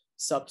correct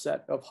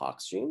subset of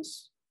HOX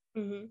genes.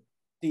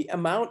 The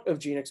amount of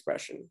gene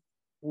expression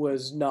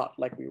was not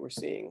like we were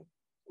seeing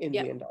in the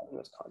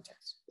endogenous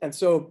context. And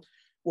so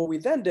what we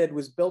then did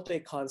was built a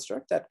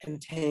construct that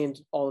contained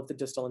all of the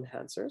distal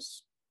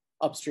enhancers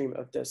upstream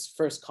of this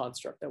first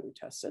construct that we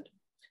tested.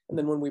 And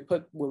then when we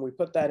put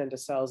that into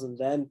cells and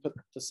then put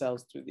the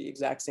cells through the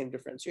exact same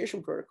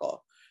differentiation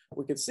protocol,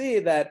 we could see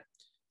that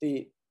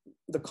the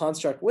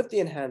construct with the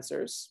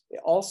enhancers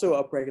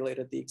also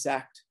upregulated the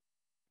exact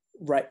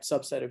right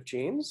subset of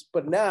genes.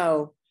 But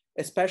now,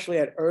 especially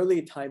at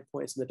early time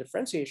points in the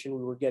differentiation,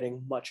 we were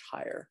getting much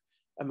higher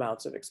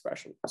amounts of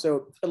expression.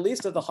 So at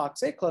least at the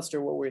HOXA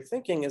cluster, what we're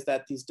thinking is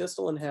that these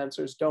distal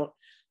enhancers don't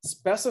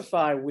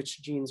specify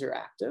which genes are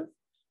active,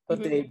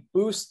 but they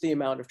boost the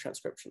amount of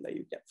transcription that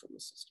you get from the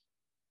system.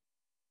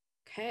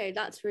 Okay,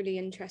 that's really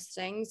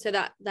interesting. So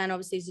that then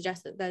obviously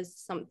suggests that there's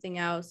something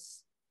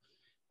else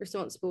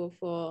responsible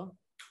for.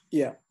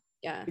 Yeah.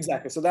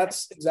 Exactly. So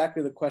that's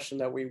exactly the question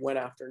that we went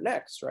after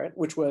next, right?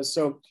 Which was,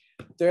 so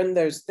then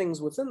there's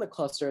things within the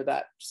cluster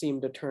that seem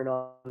to turn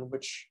on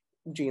which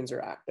genes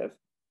are active.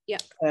 Yeah.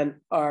 And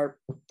our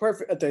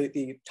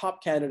the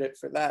top candidate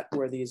for that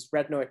were these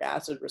retinoic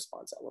acid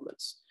response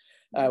elements,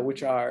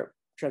 which are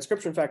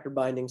transcription factor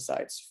binding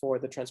sites for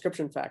the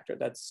transcription factor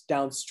that's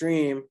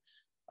downstream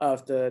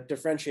of the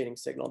differentiating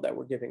signal that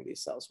we're giving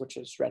these cells, which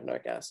is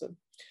retinoic acid.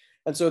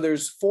 And so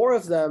there's 4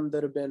 of them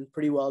that have been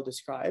pretty well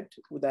described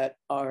that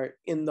are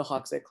in the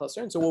HOXA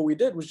cluster. And so what we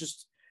did was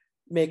just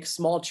make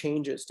small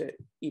changes to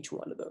each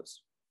one of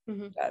those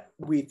that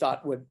we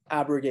thought would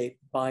abrogate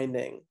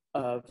binding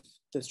of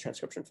this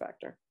transcription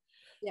factor.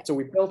 So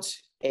we built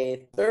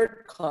a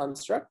third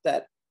construct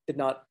that did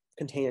not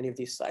contain any of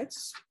these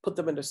sites, put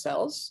them into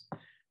cells,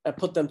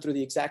 put them through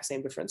the exact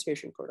same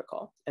differentiation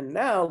protocol. And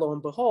now, lo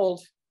and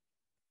behold,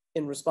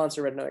 in response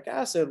to retinoic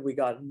acid, we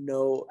got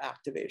no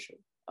activation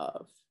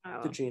of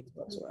the genes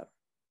whatsoever.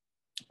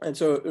 And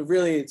so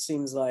it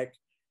seems like,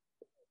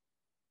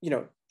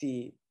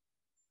 the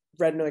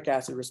retinoic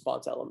acid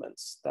response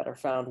elements that are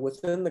found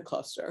within the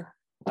cluster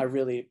are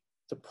really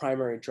the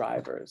primary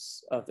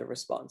drivers of the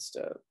response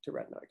to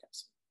retinoic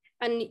acid.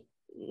 And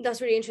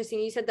that's really interesting.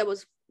 You said there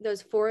was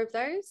 4 of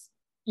those?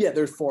 Yeah,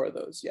 there's 4 of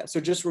those. Yeah, so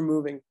just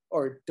removing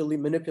or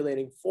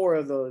manipulating 4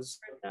 of those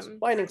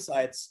binding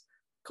sites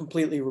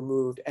completely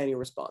removed any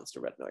response to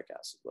retinoic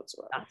acid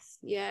whatsoever.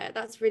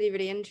 That's really,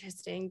 really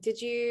interesting.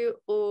 Did you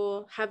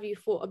or have you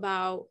thought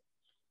about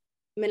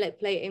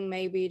manipulating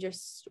maybe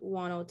just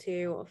 1 or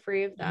 2 or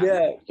 3 of them?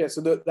 Yeah.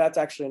 So that's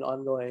actually an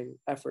ongoing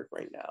effort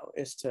right now,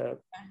 is to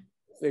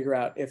figure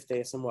out if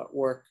they somewhat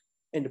work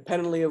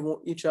independently of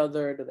each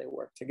other? Do they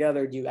work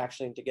together? Do you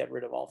actually need to get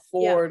rid of all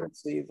four to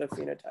see the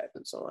phenotype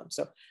and so on?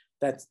 So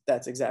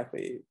that's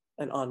exactly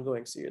an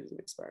ongoing series of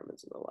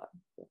experiments in the lab.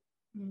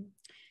 Mm.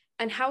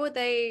 And how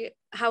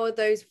are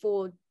those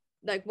four,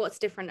 like what's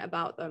different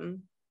about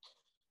them?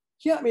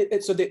 Yeah, I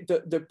mean, so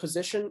the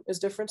position is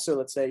different. So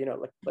let's say,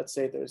 let's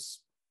say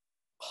there's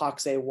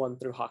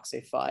HOXA1 through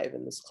HOXA5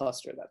 in this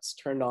cluster that's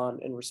turned on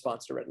in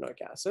response to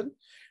retinoic acid.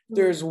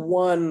 There's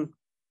one,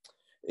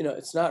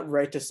 it's not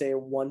right to say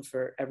one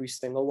for every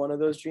single one of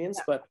those genes,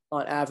 but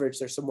on average,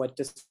 they're somewhat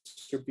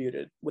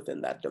distributed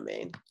within that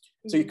domain.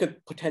 So you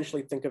could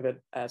potentially think of it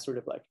as sort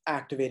of like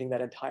activating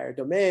that entire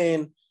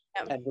domain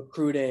and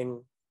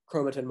recruiting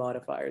chromatin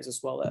modifiers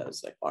as well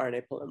as like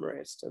RNA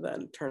polymerase to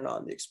then turn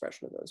on the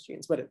expression of those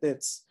genes. But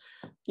it's,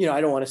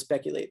 I don't want to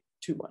speculate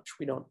too much.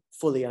 We don't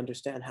fully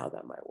understand how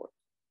that might work.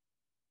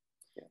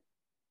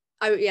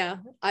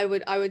 I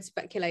would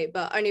speculate,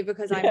 but only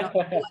because I'm not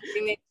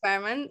watching the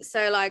experiment.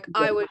 So like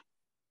I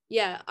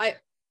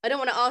don't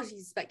want to ask you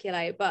to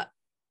speculate, but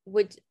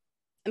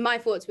my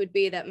thoughts would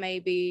be that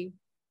maybe,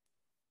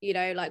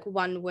 like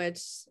one would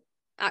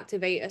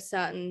activate a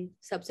certain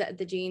subset of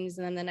the genes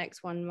and then the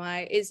next one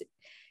might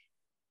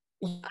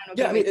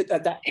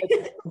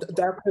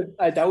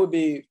that would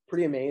be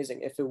pretty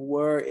amazing if it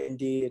were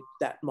indeed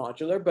that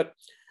modular, but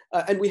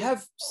and we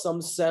have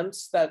some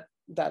sense that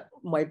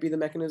might be the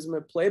mechanism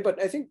at play. But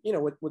I think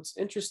what's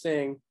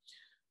interesting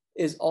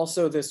is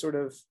also this sort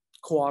of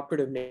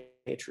cooperative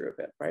nature of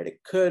it, right?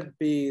 It could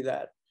be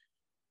that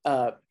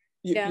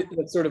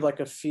it's sort of like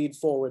a feed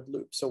forward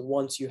loop. So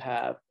once you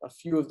have a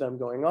few of them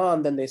going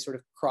on, then they sort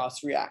of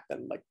cross react,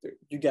 and like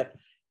you get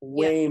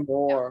way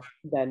more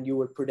than you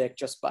would predict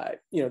just by,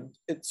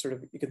 it's sort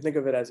of, you can think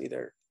of it as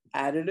either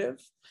additive.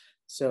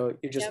 So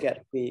you just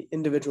get the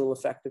individual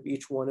effect of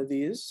each one of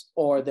these,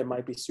 or there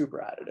might be super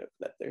additive,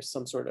 that there's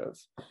some sort of,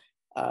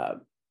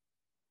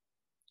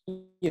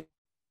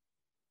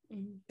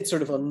 it's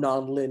sort of a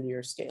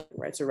non-linear scaling,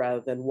 right? So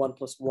rather than 1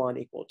 +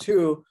 1 =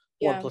 2,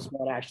 1 +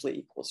 1 actually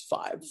equals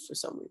 5 for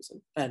some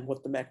reason. And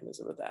what the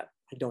mechanism of that,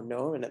 I don't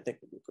know, and I think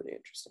would be pretty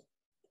interesting.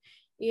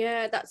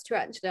 Yeah, that's true.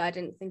 Actually, I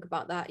didn't think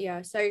about that.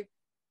 Yeah. So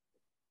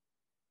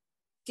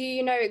do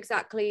you know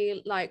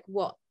exactly like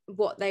what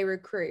they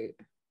recruit?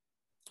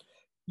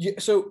 Yeah,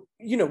 so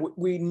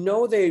we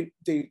know they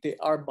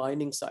are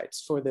binding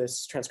sites for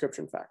this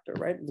transcription factor,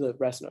 right? The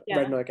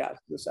retinoic acid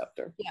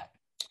receptor. Yeah.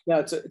 Now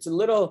it's a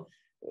little,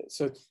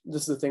 so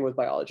this is the thing with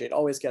biology, it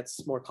always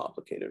gets more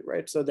complicated,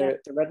 right? So the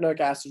retinoic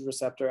acid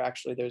receptor,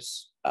 actually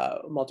there's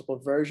multiple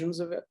versions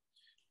of it,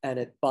 and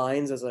it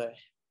binds as a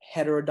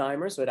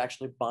heterodimer, so it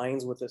actually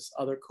binds with this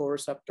other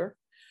co-receptor,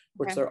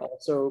 which there are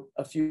also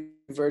a few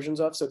versions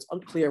of. So it's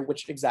unclear what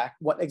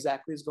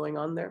exactly is going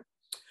on there.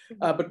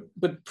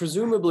 But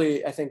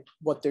presumably, I think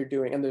what they're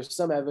doing, and there's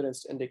some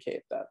evidence to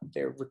indicate that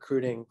they're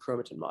recruiting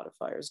chromatin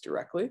modifiers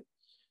directly.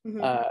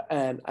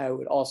 And I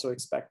would also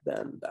expect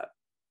then that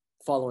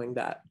following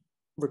that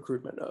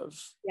recruitment of,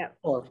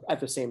 or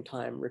at the same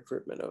time,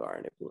 recruitment of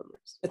RNA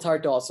polymerase. It's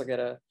hard to also get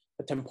a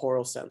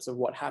temporal sense of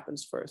what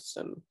happens first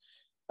and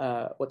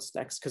what's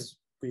next, because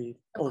we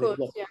only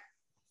look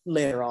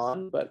later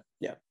on, but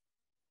yeah.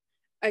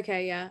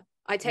 Okay, yeah.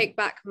 I take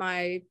back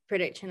my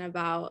prediction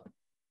about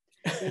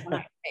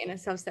in a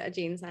subset of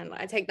genes, and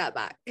I take that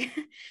back.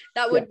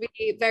 That would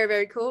be very,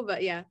 very cool.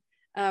 But I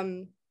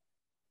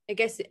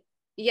guess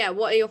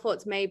what are your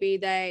thoughts? Maybe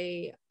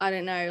they, I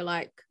don't know,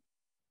 like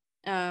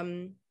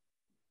do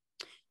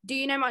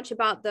you know much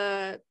about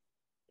the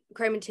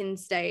chromatin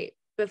state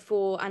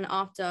before and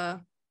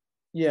after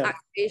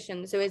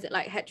activation? So is it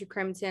like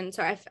heterochromatin?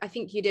 So I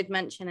think you did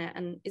mention it,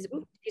 and did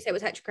you say it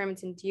was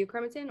heterochromatin to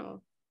euchromatin,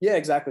 or? Yeah,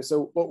 exactly.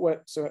 So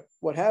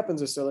what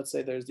happens is, so let's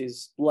say there's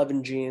these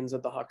 11 genes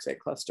of the HOXA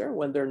cluster.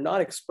 When they're not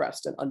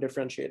expressed in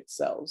undifferentiated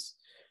cells,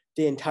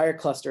 the entire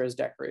cluster is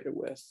decorated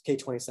with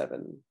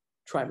K27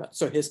 trimethyl,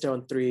 so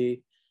histone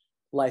 3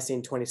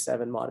 lysine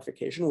 27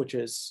 modification, which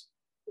is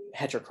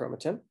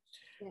heterochromatin.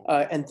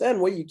 And then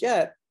what you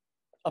get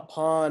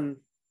upon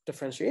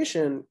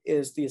differentiation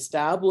is the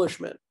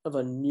establishment of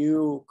a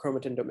new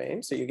chromatin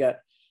domain. So you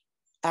get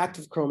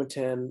active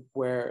chromatin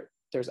where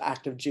there's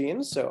active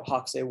genes, so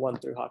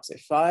HOXA1 through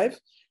HOXA5,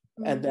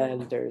 and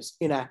then there's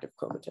inactive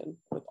chromatin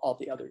with all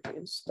the other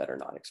genes that are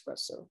not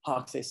expressed, so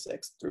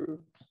HOXA6 through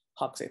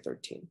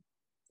HOXA13.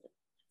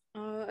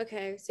 Oh,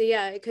 okay. So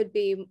yeah, it could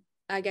be,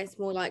 I guess,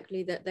 more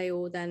likely that they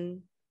all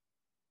then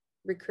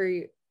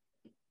recruit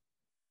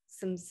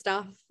some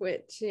stuff,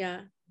 which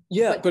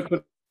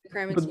but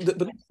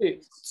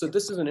so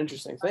this is an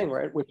interesting thing,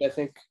 right? Which I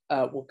think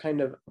will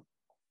kind of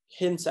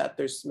hints at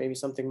there's maybe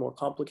something more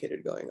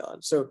complicated going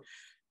on. So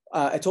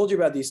I told you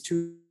about these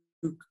two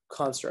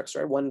constructs,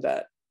 right? One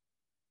that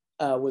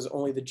was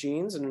only the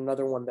genes, and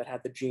another one that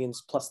had the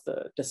genes plus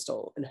the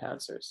distal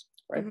enhancers,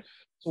 right?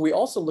 So we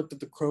also looked at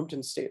the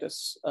chromatin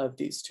status of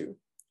these two,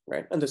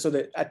 right? And so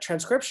at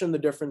transcription, the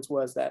difference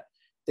was that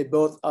they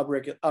both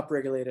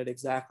upregulated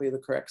exactly the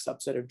correct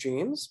subset of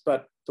genes,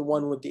 but the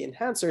one with the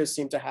enhancers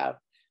seemed to have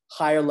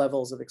higher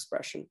levels of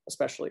expression,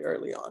 especially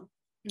early on.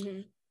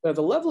 Mm-hmm. At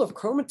the level of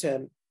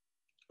chromatin,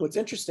 what's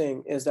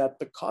interesting is that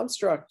the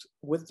construct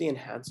with the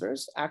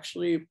enhancers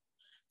actually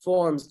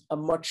forms a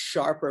much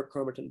sharper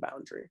chromatin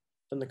boundary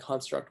than the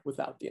construct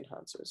without the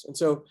enhancers. And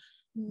so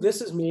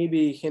this is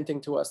maybe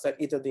hinting to us that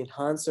either the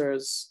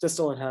enhancers,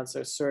 distal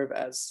enhancers, serve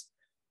as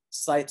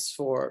sites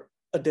for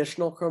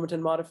additional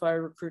chromatin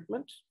modifier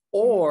recruitment,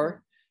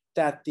 or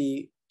that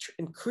the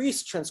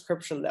increased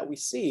transcription that we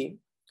see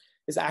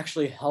is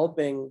actually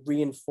helping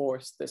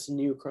reinforce this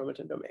new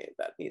chromatin domain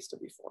that needs to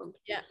be formed.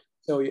 Yeah.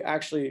 So you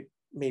actually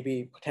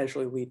maybe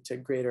potentially lead to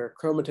greater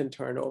chromatin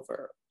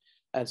turnover.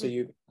 And so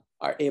you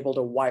are able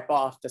to wipe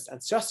off this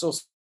ancestral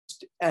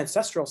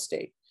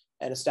state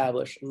and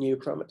establish a new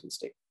chromatin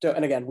state. So,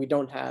 and again, we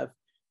don't have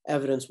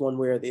evidence one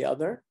way or the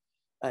other,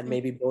 and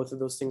maybe both of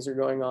those things are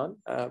going on,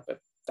 but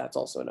that's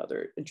also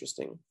another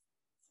interesting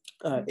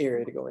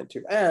area to go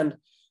into. And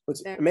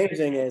what's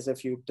amazing is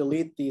if you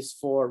delete these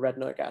 4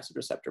 retinoic acid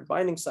receptor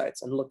binding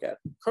sites and look at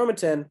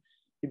chromatin,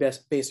 you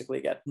basically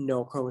get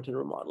no chromatin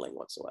remodeling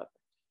whatsoever.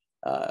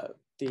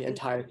 The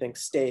entire thing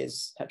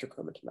stays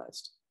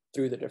heterochromatinized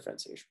through the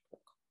differentiation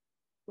protocol.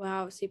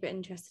 Wow, super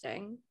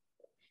interesting.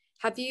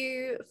 Have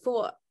you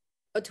thought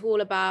at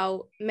all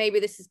about, maybe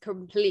this is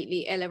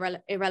completely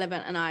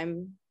irrelevant and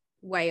I'm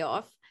way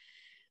off,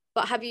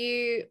 but have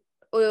you,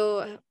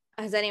 or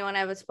has anyone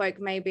ever spoke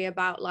maybe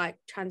about like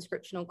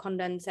transcriptional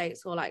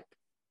condensates or like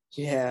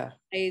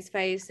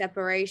phase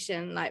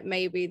separation, like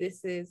maybe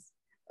this is,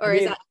 or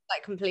is that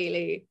like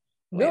completely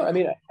no, I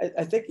mean,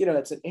 I think,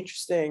 that's an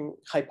interesting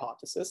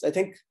hypothesis. I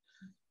think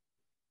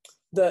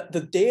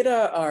the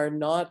data are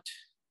not,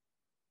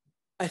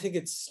 I think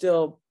it's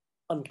still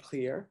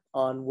unclear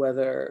on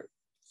whether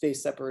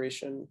phase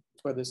separation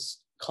for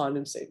this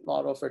condensate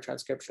model for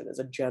transcription is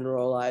a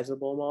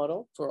generalizable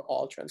model for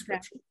all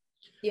transcription.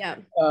 Yeah.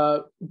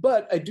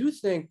 But I do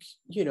think,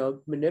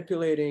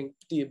 manipulating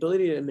the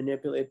ability to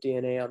manipulate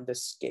DNA on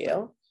this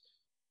scale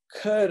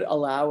could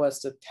allow us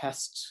to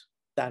test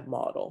that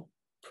model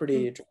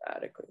pretty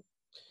dramatically.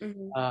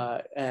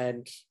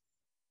 And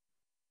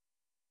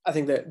I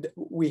think that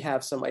we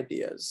have some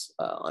ideas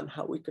on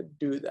how we could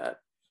do that.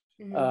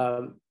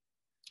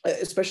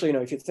 Especially,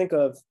 if you think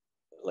of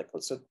like,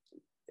 a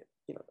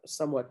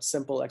somewhat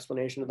simple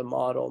explanation of the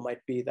model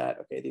might be that,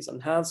 okay, these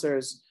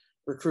enhancers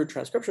recruit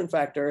transcription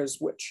factors,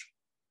 which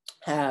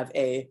have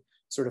a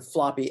sort of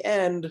floppy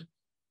end,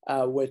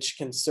 which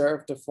can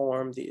serve to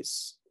form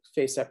these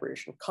phase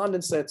separation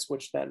condensates,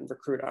 which then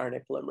recruit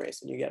RNA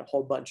polymerase, and you get a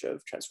whole bunch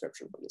of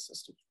transcription from the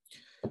system.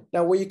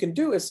 Now, what you can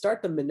do is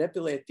start to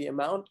manipulate the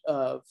amount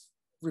of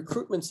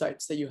recruitment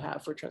sites that you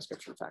have for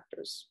transcription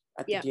factors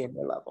at the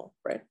DNA level,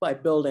 right? By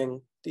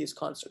building these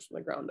constructs from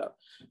the ground up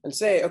and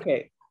say,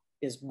 okay,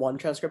 is one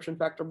transcription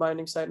factor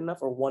binding site enough,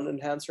 or one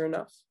enhancer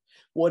enough?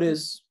 What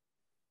is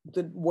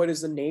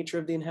the nature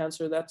of the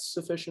enhancer that's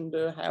sufficient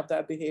to have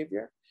that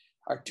behavior?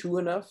 Are 2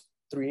 enough?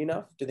 3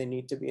 enough? Do they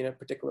need to be in a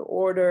particular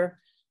order?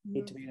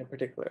 Need to be in a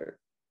particular,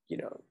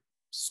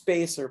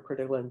 space or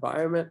particular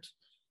environment?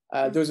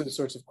 Those are the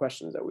sorts of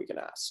questions that we can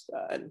ask,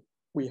 and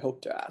we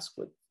hope to ask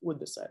with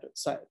this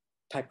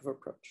type of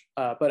approach.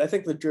 But I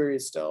think the jury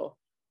is still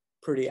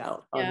pretty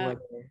out on whether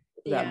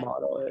that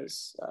model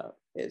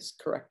is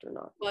correct or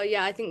not. Well,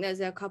 I think there's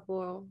a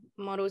couple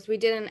models. We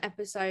did an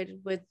episode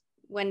with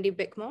Wendy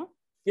Bickmore.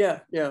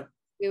 Yeah.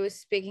 We were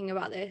speaking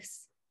about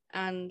this,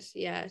 and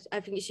I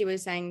think she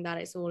was saying that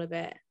it's all a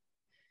bit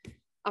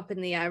up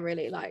in the air,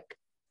 really, like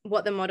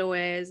what the model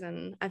is.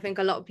 And I think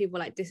a lot of people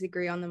like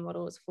disagree on the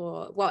models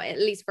at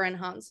least for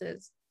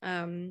enhancers.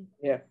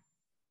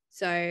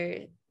 So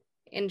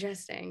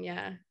interesting.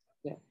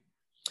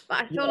 But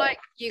I feel like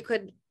you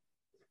could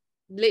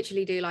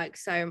literally do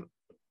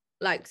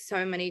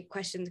so many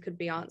questions could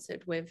be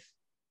answered with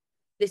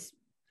this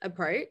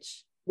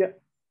approach.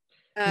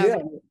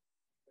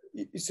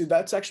 You see,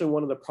 that's actually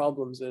one of the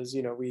problems is,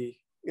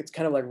 it's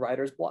kind of like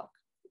writer's block,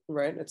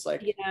 right? It's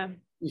like,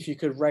 if you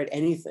could write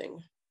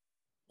anything,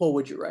 what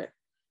would you write?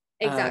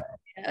 Exactly.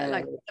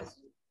 And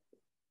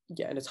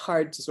it's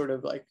hard to sort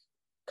of like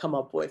come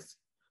up with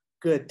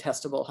good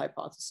testable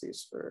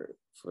hypotheses for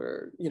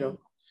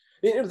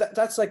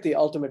that's like the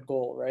ultimate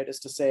goal, right? Is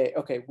to say,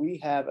 okay, we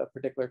have a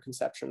particular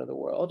conception of the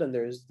world, and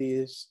there's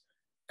these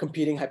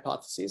competing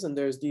hypotheses, and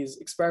there's these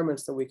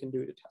experiments that we can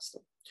do to test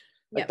them.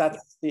 Like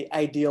that's the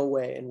ideal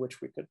way in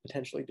which we could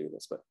potentially do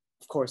this. But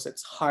of course,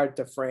 it's hard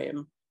to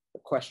frame a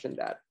question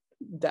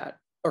that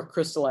or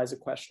crystallize a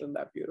question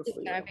that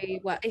beautifully.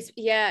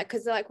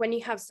 Because like when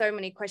you have so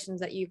many questions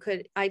that you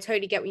could, I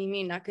totally get what you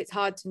mean. Like it's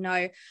hard to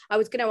know. I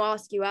was going to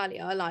ask you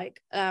earlier,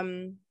 like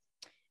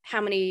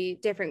how many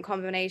different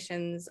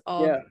combinations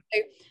of.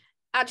 So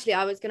actually,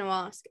 I was going to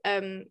ask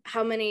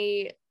how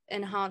many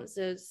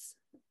enhancers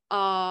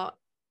are,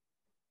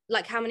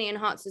 like how many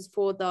enhancers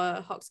for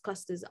the Hox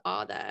clusters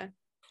are there?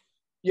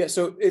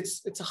 So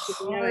it's a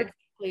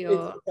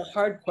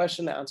hard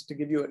question to answer to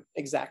give you an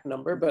exact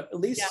number, but at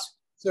least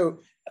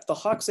so at the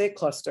Hox8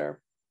 cluster,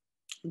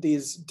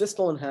 these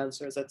distal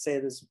enhancers, I'd say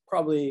there's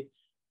probably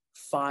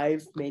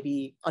 5,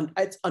 maybe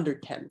it's under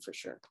 10 for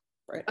sure,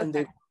 right? And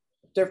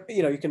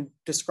you can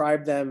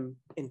describe them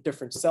in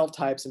different cell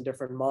types and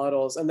different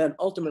models. And then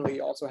ultimately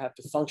you also have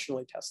to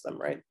functionally test them,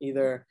 right?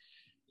 Either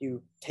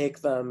you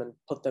take them and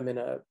put them in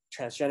a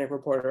transgenic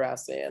reporter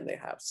assay and they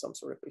have some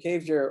sort of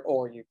behavior,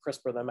 or you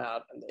CRISPR them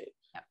out and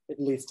it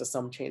leads to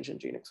some change in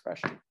gene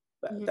expression.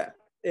 That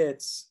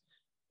it's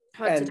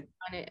hard to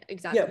define it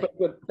exactly. Yeah,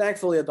 but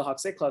thankfully at the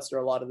Hoxsey cluster,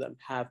 a lot of them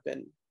have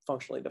been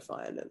functionally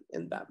defined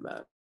in that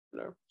manner.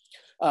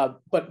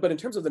 But in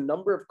terms of the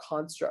number of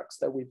constructs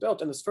that we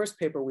built, in this first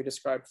paper, we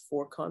described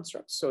 4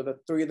 constructs. So the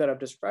 3 that I've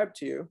described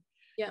to you,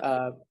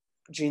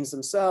 genes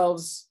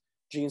themselves,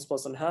 genes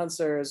plus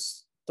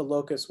enhancers, the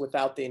locus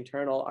without the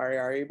internal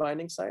RARE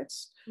binding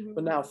sites.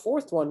 But now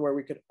 4th one, where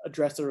we could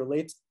address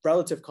the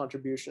relative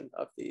contribution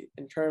of the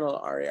internal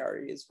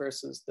RAREs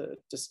versus the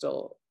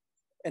distal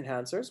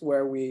enhancers,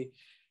 where we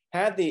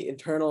had the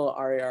internal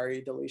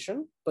RARE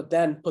deletion, but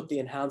then put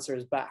the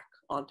enhancers back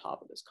on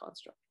top of this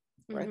construct,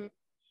 right?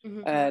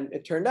 And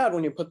it turned out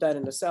when you put that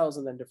into cells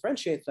and then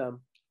differentiate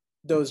them,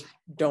 those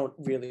don't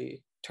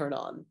really turn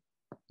on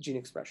gene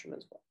expression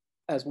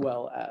as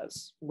well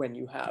as when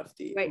you have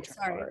the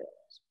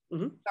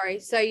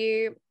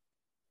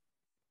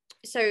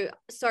Sorry,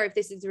 sorry if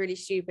this is really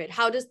stupid.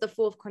 How does the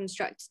 4th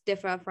construct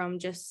differ from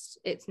just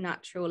its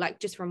natural, like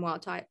just from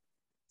wild type?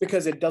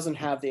 Because it doesn't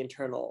have the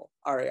internal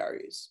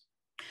RAREs.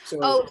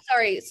 So,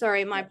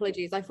 sorry, my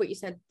apologies. I thought you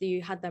said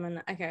you had them in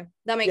the, okay,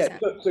 that makes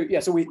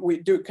sense. So we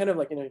do kind of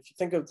like, if you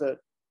think of the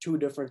 2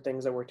 different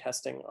things that we're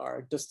testing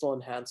are distal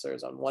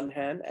enhancers on one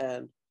hand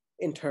and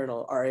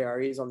internal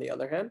RAREs on the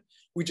other hand,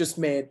 we just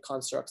made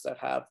constructs that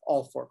have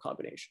all 4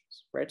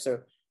 combinations, right?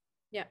 So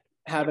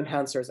have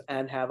enhancers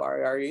and have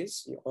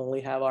RAREs, you only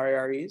have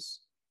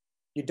RAREs.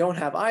 You don't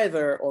have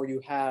either, or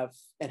you have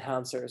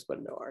enhancers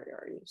but no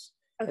RAREs.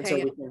 Okay, so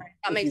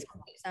that makes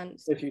complete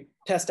sense. If you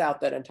test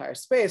out that entire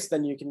space,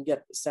 then you can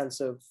get a sense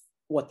of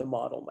what the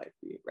model might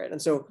be, right? And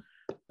so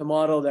the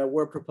model that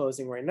we're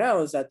proposing right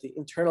now is that the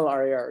internal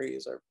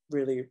RAREs are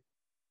really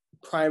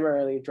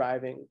primarily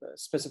driving the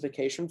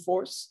specification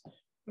force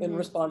in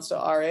response to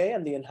RA,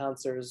 and the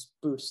enhancers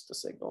boost the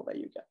signal that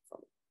you get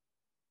from it.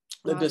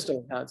 The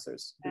distal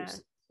enhancers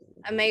boost.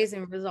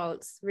 Amazing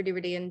results, really,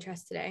 really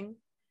interesting.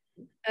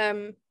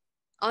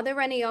 Are there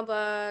any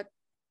other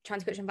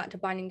transcription factor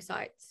binding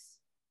sites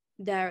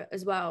there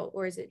as well,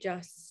 or is it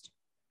just?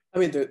 I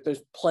mean,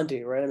 there's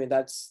plenty, right? I mean,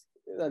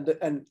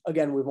 and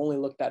again, we've only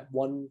looked at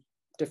one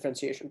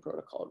differentiation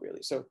protocol, really,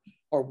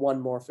 or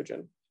one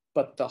morphogen,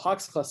 but the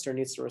Hox cluster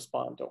needs to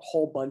respond to a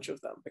whole bunch of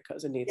them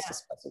because it needs to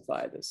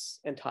specify this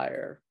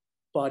entire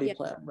body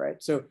plan,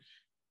 right? So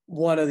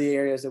one of the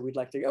areas that we'd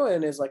like to go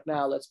in is like,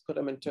 now let's put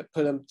them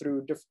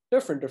through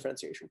different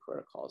differentiation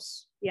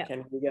protocols.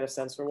 Can we get a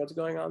sense for what's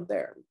going on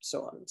there, and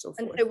so on and so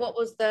forth. And so what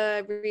was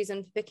the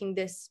reason for picking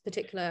this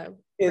particular?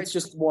 It's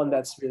just one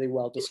that's really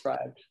well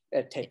described.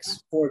 It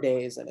takes 4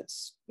 days and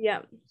it's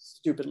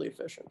stupidly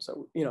efficient.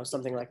 So,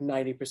 something like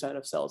 90%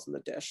 of cells in the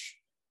dish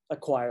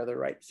acquire the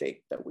right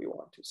fate that we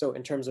want to. So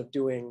in terms of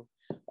doing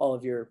all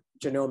of your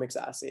genomics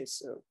assays,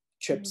 so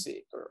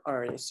ChIP-seq or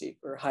RNA-seq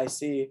or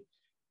Hi-C,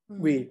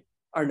 we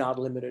are not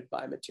limited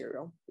by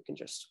material. We can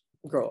just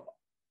grow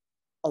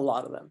a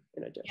lot of them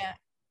in a dish.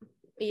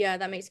 Yeah,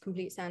 that makes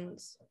complete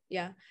sense.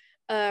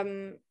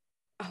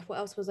 What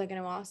else was I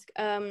going to ask?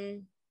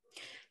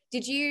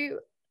 Did you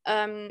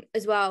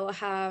as well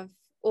have,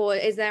 or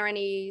is there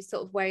any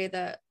sort of way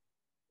that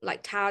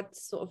like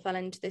TADs sort of fell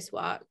into this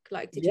work?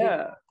 Like, did you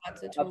have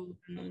TADs at all?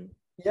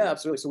 Yeah,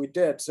 absolutely. So we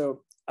did.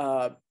 So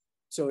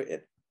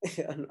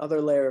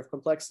another layer of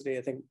complexity,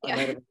 I think I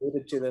might have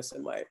alluded to this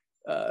in my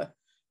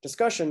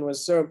discussion,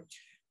 was so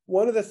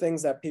one of the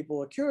things that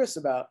people are curious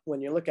about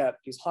when you look at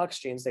these Hox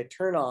genes, they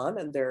turn on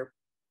and they're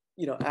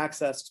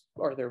accessed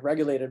or they're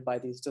regulated by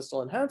these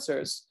distal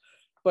enhancers,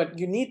 but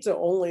you need to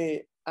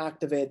only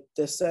activate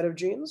this set of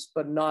genes,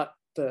 but not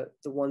the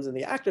ones in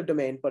the active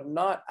domain, but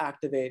not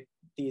activate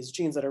these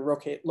genes that are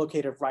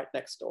located right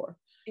next door.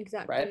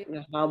 Exactly. Right?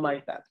 And how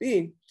might that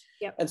be?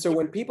 And so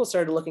when people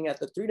started looking at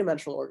the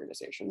 3-dimensional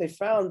organization, they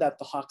found that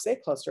the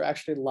Hoxsey cluster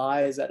actually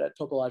lies at a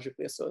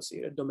topologically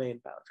associated domain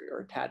boundary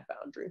or a TAD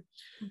boundary.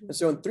 And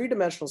so in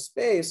 3-dimensional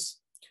space,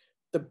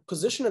 the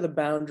position of the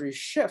boundary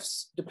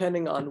shifts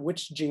depending on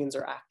which genes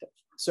are active.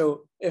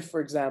 So if,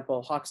 for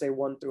example, Hoxsey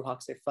 1 through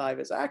Hoxsey 5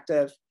 is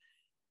active,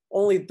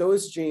 only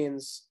those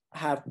genes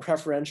have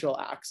preferential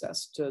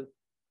access to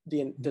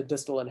the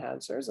distal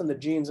enhancers, and the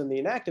genes in the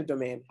inactive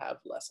domain have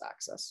less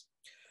access.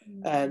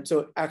 And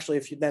so actually,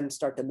 if you then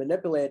start to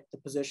manipulate the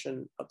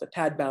position of the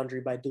TAD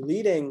boundary by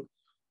deleting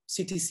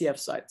CTCF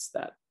sites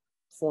that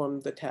form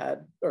the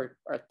TAD or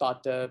are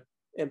thought to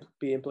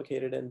be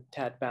implicated in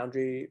TAD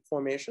boundary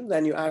formation,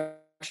 then you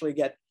actually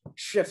get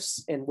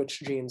shifts in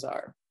which genes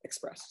are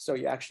expressed. So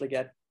you actually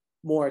get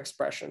more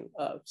expression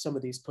of some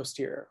of these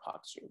posterior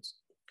Hox genes.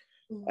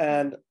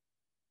 And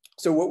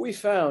so what we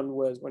found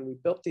was when we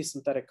built these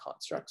synthetic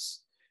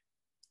constructs,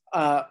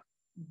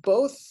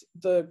 both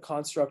the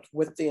construct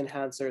with the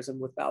enhancers and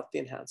without the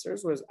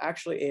enhancers was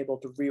actually able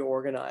to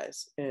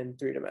reorganize in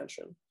 3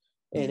 dimension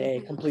in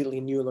a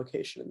completely new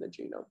location in the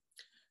genome.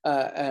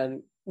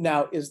 And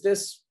now, is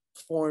this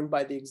formed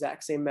by the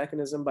exact same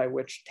mechanism by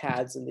which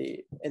TADs in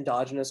the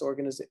endogenous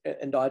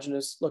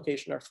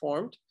location are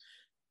formed?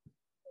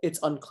 It's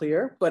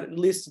unclear, but at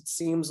least it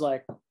seems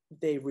like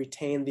they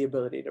retain the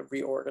ability to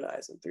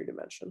reorganize in 3D.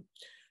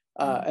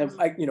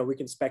 And we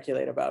can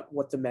speculate about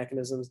what the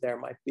mechanisms there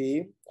might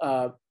be.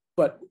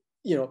 But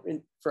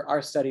for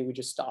our study, we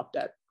just stopped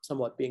at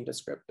somewhat being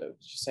descriptive,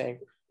 just saying,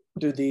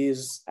 do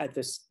these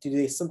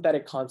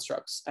synthetic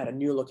constructs at a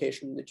new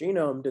location in the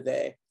genome,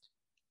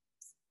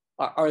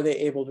 are they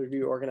able to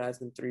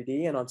reorganize in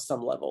 3D? And on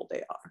some level,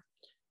 they are.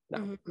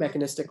 Now,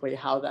 mechanistically,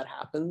 how that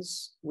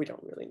happens, we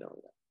don't really know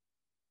yet.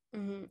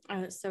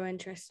 Oh, that's so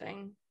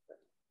interesting.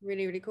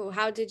 Really, really cool.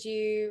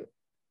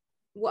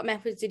 What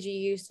methods did you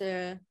use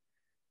to,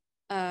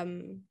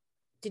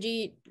 did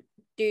you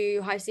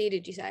do Hi-C,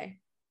 did you say?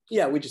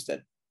 Yeah, we just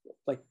did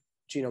like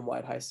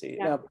genome-wide Hi-C.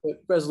 Yeah. Now, the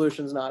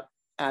resolution's not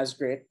as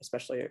great,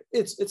 especially,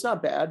 it's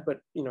not bad,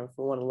 but if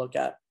we want to look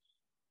at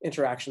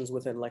interactions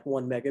within like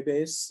 1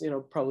 megabase,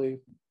 probably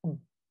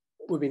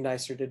would be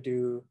nicer to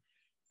do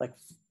like,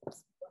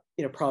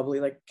 probably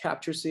like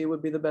Capture-C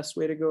would be the best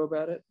way to go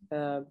about it,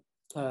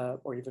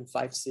 or even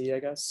 5C, I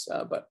guess.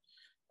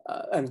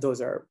 And those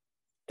are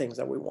things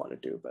that we want to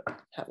do, but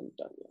haven't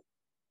done yet.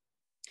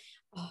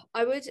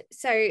 I would,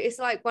 so it's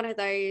like one of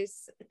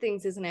those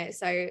things, isn't it?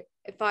 So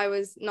if I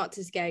was, not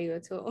to scare you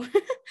at all,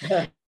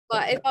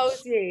 but if I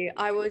was you,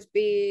 I would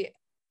be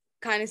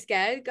kind of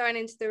scared going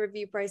into the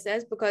review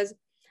process, because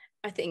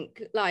I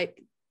think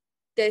like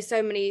there's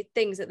so many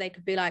things that they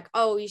could be like,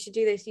 oh, you should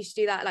do this, you should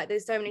do that. Like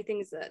there's so many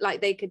things that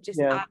like they could just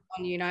add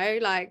on,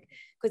 like,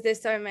 because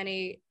there's so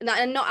many,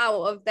 and not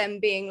out of them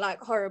being like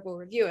horrible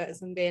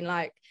reviewers and being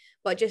like,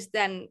 but just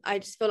then I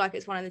just feel like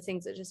it's one of the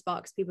things that just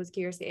sparks people's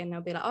curiosity, and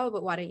they'll be like, oh,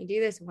 but why don't you do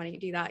this? And why don't you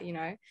do that?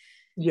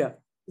 Yeah,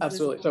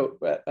 absolutely. So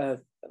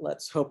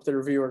let's hope the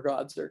reviewer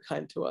gods are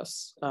kind to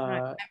us.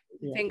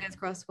 Fingers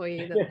crossed for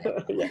you.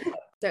 Yeah.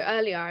 So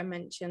earlier I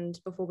mentioned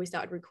before we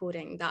started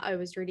recording that I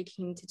was really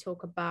keen to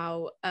talk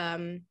about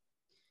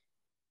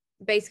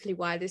basically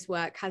why this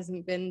work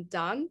hasn't been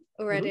done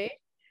already.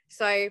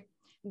 So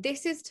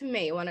this is, to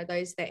me, one of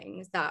those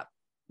things that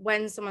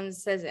when someone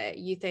says it,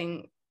 you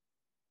think,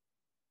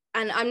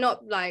 and I'm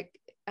not like,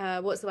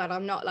 what's the word?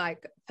 I'm not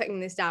like putting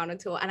this down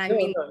at all. And I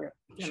mean,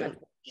 sure.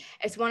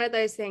 It's one of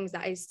those things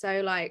that is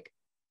so like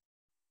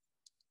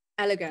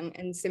elegant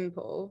and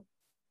simple.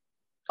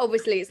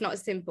 Obviously it's not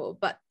simple,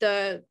 but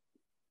the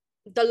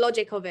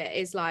logic of it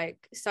is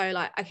like, so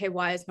like, okay,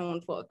 why has no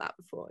one thought of that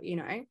before,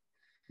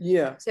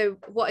 Yeah. So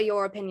what are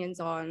your opinions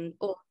on,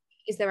 or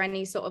is there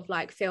any sort of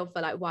like feel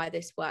for like why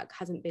this work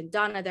hasn't been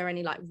done? Are there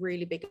any like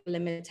really big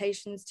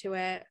limitations to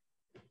it?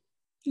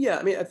 Yeah,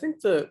 I mean, I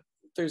think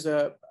there's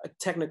a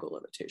technical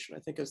limitation, I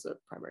think, is the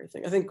primary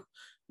thing. I think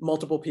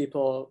multiple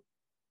people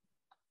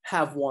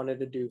have wanted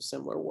to do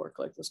similar work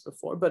like this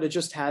before, but it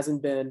just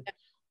hasn't been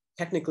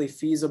technically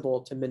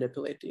feasible to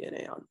manipulate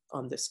DNA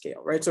on this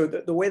scale, right? So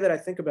the way that I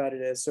think about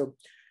it is, so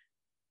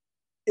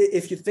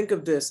if you think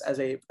of this as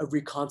a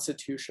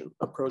reconstitution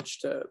approach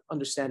to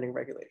understanding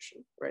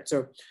regulation, right?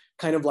 So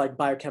kind of like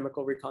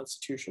biochemical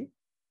reconstitution,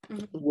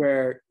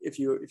 where if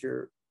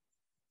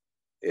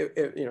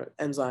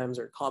enzymes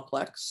are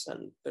complex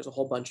and there's a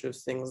whole bunch of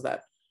things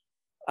that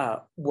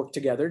work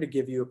together to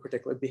give you a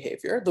particular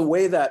behavior. The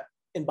way that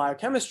in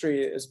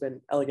biochemistry has been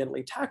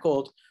elegantly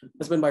tackled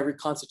has been by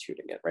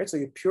reconstituting it, right? So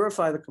you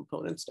purify the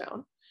components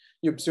down,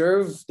 you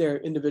observe their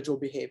individual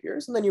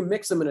behaviors, and then you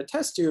mix them in a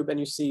test tube and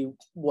you see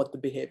what the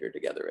behavior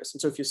together is.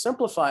 And so if you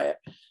simplify it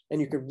and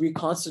you can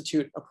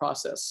reconstitute a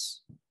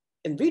process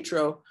in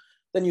vitro,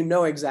 then you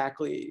know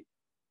exactly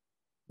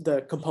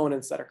the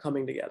components that are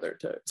coming together.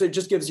 So it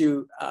just gives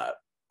you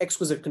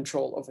exquisite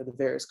control over the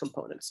various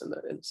components in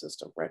the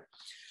system, right?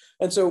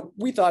 And so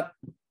we thought,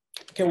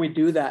 can we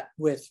do that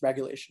with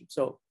regulation?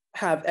 So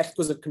have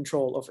exquisite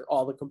control over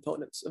all the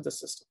components of the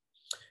system,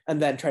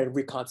 and then try to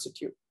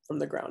reconstitute from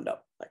the ground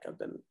up, like I've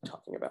been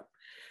talking about.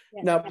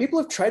 Yeah. Now, people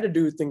have tried to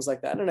do things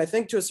like that. And I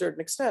think to a certain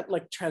extent,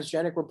 like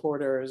transgenic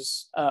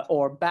reporters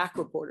or back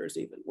reporters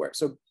even, where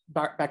so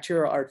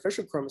bacterial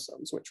artificial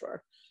chromosomes, which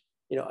are,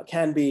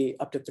 can be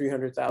up to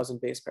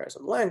 300,000 base pairs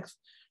in length,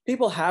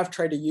 people have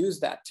tried to use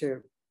that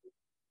to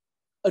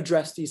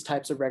address these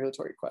types of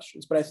regulatory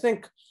questions. But I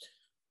think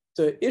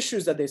the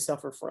issues that they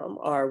suffer from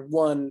are,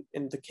 one,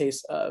 in the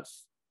case of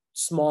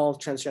small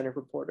transgenic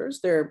reporters,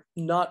 they're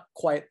not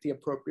quite the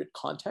appropriate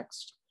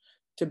context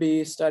to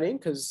be studying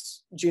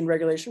gene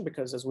regulation,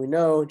 because as we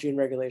know, gene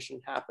regulation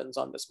happens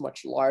on this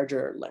much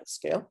larger length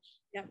scale.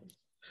 Yeah.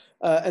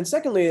 And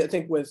secondly, I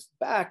think with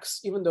BACs,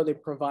 even though they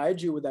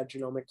provide you with that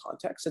genomic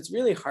context, it's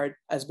really hard,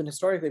 has been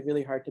historically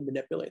really hard to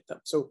manipulate them.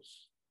 So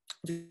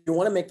if you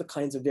want to make the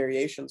kinds of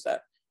variations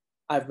that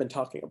I've been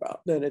talking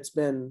about, then it's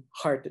been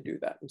hard to do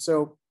that. And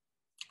so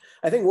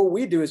I think what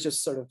we do is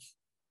just sort of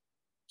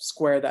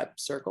square that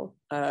circle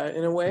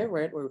in a way,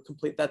 right? Where we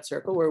complete that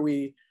circle, where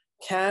we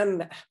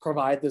can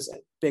provide this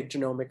big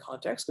genomic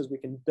context because we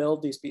can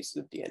build these pieces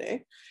of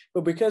DNA.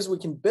 But because we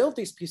can build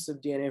these pieces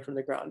of DNA from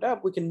the ground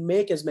up, we can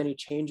make as many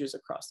changes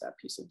across that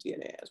piece of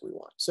DNA as we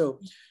want. So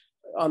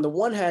on the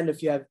one hand,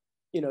 if you have,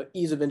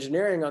 ease of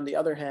engineering, on the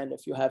other hand,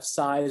 if you have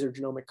size or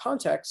genomic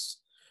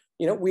context,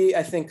 we,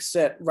 I think,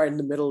 sit right in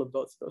the middle of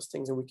both of those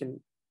things, and we can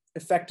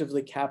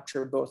effectively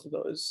capture both of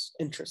those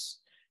interests.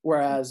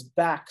 Whereas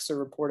BACs or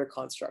reporter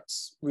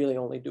constructs really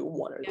only do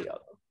one or the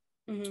other.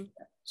 Mm-hmm.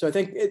 So I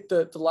think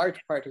the large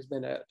part has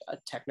been a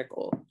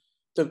technical,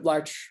 the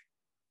large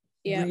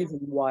reason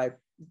why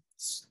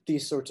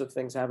these sorts of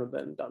things haven't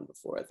been done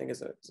before, I think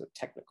is a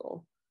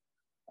technical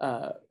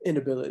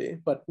inability,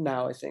 but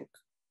now I think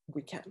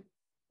we can.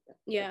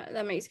 Yeah,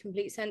 that makes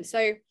complete sense.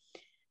 So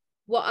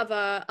what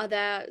are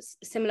there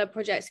similar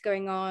projects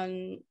going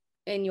on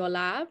in your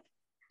lab?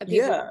 Are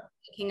people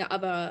looking at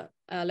other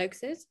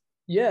locuses?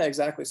 Yeah,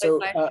 exactly. So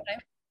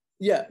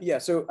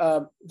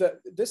So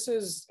this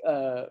is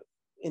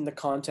in the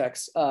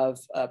context of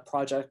a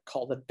project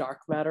called the Dark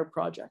Matter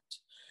Project.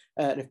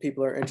 And if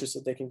people are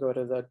interested, they can go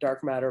to the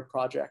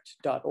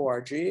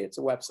darkmatterproject.org. It's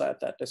a website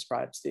that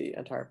describes the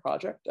entire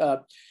project,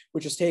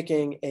 which is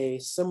taking a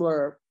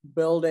similar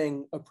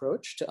building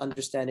approach to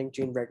understanding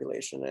gene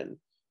regulation in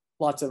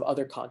lots of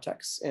other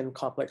contexts in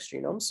complex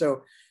genomes.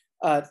 So,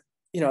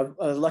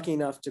 lucky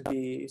enough to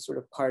be sort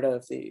of part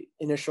of the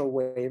initial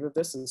wave of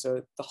this. And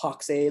so the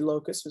HOX-A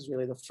locus was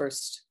really the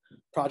first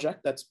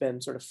project that's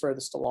been sort of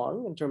furthest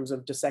along in terms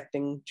of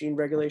dissecting gene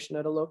regulation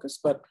at a locus,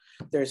 but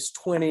there's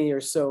 20 or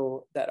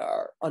so that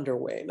are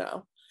underway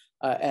now.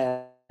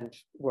 And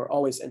we're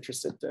always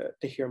interested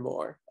to hear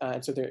more.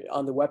 And so there,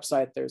 on the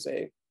website, there's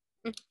a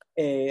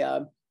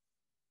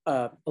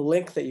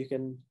link that you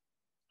can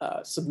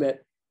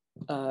submit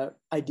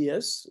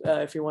ideas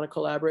if you want to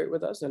collaborate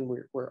with us, and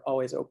we're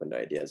always open to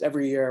ideas.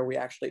 Every year we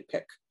actually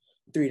pick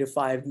 3 to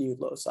 5 new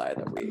loci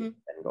that we can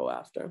go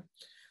after.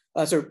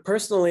 So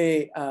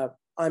personally,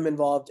 I'm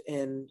involved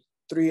in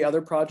 3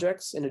 other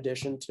projects in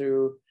addition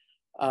to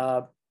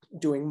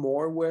doing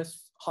more with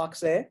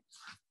HOX-A.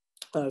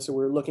 So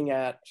we're looking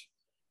at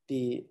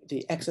the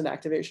exon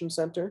activation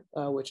center,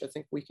 which I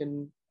think we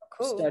can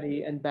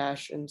study and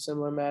bash in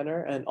similar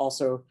manner, and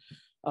also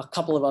a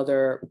couple of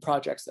other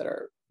projects that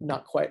are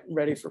not quite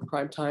ready for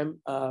prime time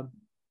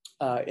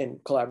in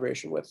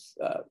collaboration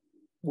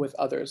with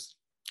others,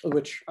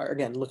 which are,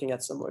 again, looking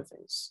at similar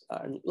things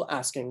and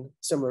asking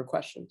similar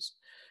questions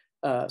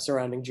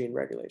surrounding gene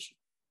regulation.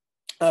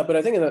 But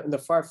I think in the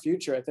far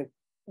future, I think,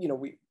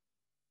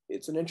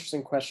 it's an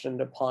interesting question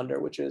to ponder,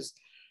 which is,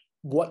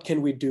 what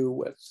can we do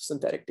with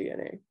synthetic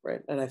DNA,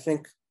 right? And I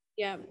think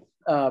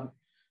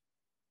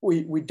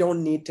we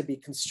don't need to be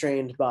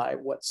constrained by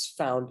what's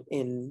found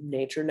in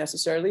nature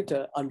necessarily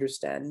to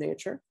understand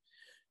nature.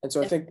 And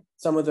so I think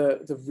some of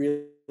the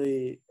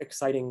really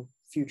exciting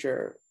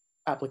future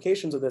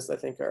applications of this, I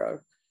think,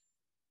 are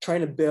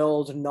trying to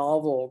build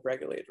novel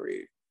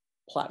regulatory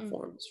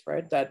platforms,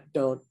 right, that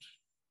don't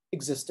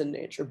exist in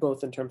nature,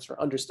 both in terms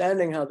for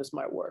understanding how this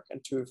might work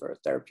and 2, for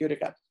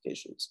therapeutic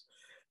applications.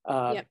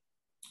 And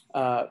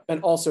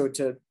also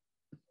to,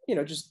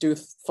 just do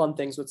fun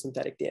things with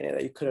synthetic DNA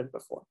that you couldn't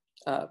before.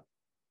 Yeah,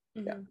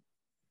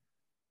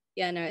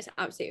 no, it's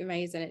absolutely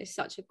amazing. It's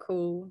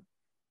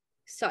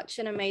such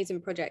an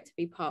amazing project to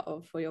be part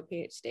of for your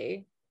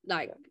PhD.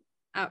 Like,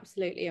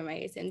 absolutely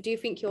amazing. Do you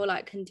think you'll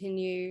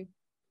continue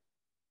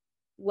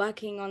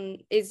working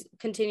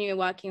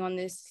on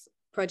this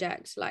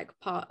project like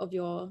part of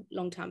your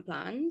long-term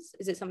plans?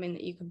 Is it something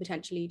that you could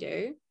potentially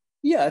do?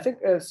 Yeah, I think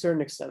at a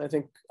certain extent. I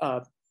think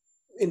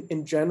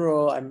in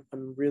general, I'm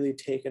really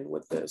taken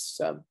with this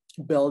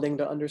building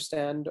to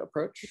understand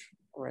approach,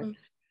 right?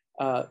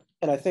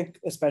 And I think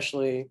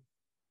especially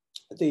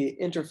the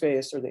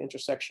interface or the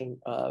intersection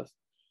of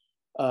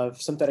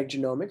synthetic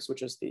genomics,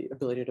 which is the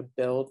ability to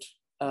build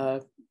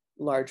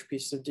large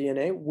pieces of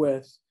DNA,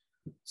 with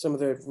some of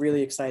the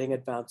really exciting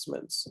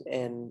advancements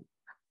in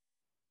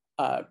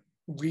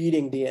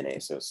reading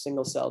DNA, so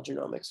single cell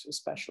genomics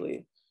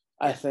especially,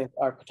 I think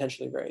are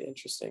potentially very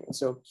interesting. And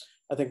so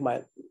I think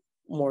my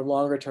more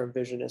longer term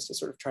vision is to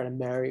sort of try to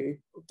marry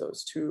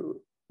those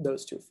two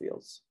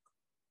fields.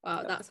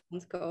 Wow, that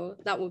sounds cool.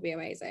 That would be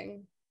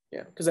amazing.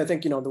 Yeah, because I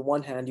think, on the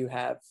one hand, you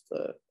have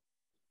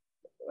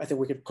I think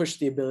we could push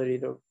the ability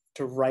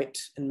to write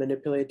and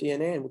manipulate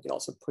DNA, and we can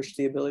also push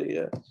the ability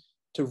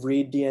to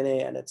read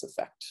DNA and its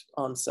effect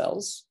on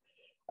cells.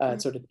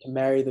 So to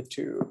marry the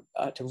two,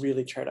 to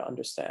really try to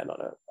understand on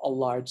a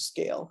large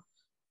scale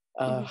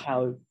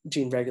how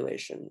gene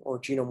regulation or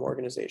genome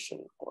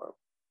organization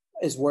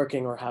is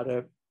working, or how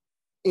to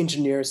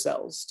engineer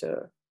cells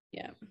to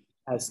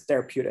as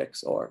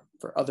therapeutics or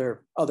for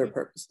other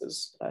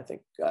purposes, I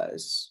think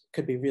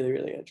could be really,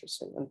 really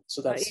interesting. And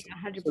so that's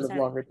 100%. Sort of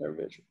longer term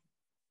vision.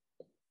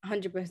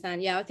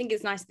 100%. Yeah, I think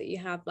it's nice that you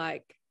have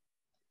like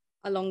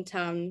a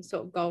long-term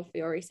sort of goal for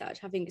your research.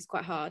 I think it's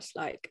quite hard,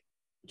 like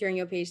during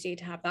your PhD,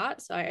 to have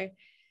that. So I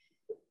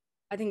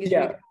think it's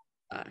really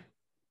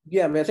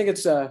yeah, I mean, I think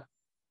it's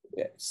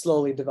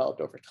slowly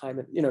developed over time.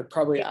 And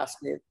probably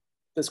ask me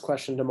this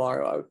question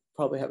tomorrow, I would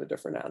probably have a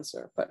different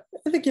answer. But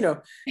I think,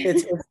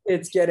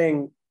 it's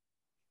getting,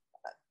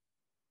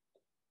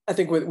 I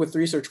think with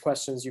research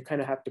questions, you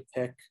kind of have to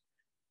pick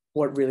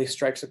what really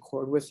strikes a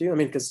chord with you. I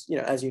mean, because,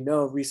 as you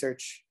know,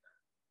 research,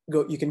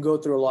 you can go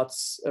through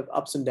lots of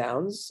ups and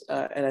downs.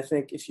 And I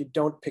think if you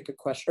don't pick a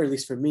question, or at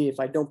least for me, if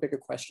I don't pick a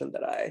question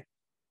that I,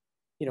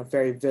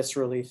 very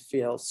viscerally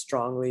feel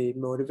strongly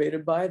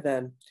motivated by,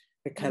 then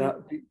it kind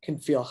of can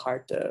feel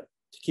hard to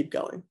keep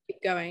going.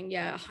 Keep going,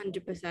 yeah,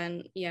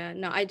 100%. Yeah,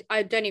 no,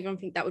 I don't even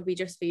think that would be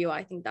just for you.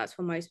 I think that's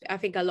for most. I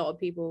think a lot of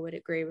people would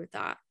agree with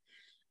that.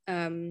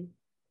 A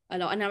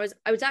lot. And I was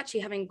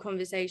actually having a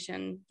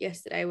conversation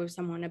yesterday with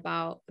someone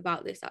about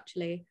this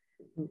actually,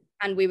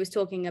 and we was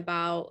talking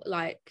about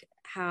like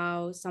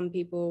how some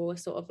people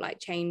sort of like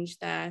change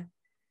their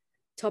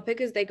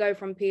topic as they go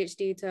from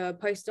PhD to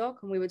postdoc,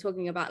 and we were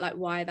talking about like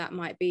why that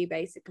might be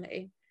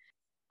basically.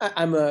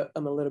 I'm a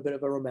little bit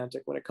of a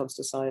romantic when it comes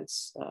to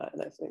science,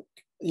 and I think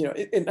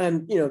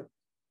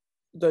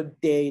the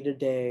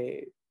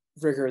day-to-day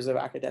rigors of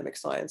academic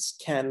science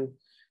can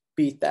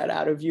beat that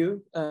out of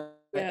you.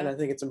 And I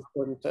think it's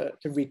important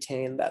to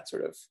retain that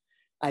sort of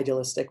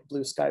idealistic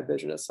blue sky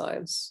vision of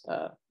science.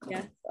 I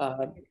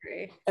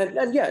agree. And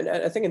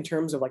I think in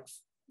terms of like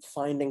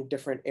finding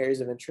different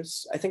areas of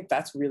interest, I think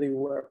that's really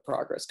where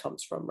progress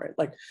comes from, right?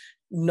 Like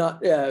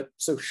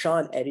so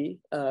Sean Eddy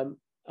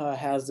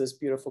has this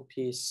beautiful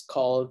piece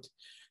called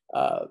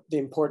The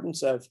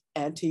Importance of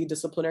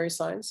Anti-Disciplinary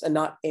Science, and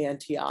not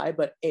ANTI,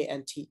 but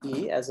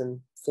ANTE, as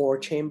in four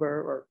chamber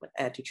or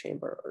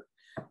anti-chamber, or,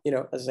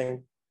 as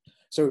in,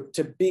 so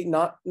to be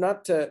not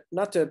to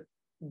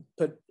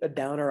put a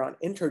downer on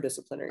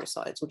interdisciplinary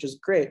science, which is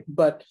great,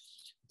 but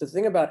the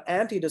thing about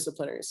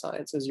anti-disciplinary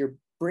science is you're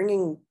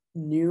bringing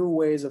new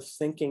ways of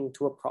thinking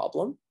to a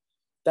problem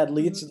that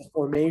leads to the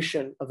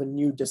formation of a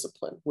new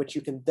discipline, which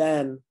you can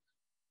then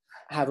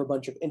have a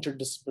bunch of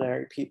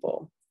interdisciplinary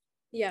people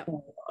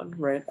on,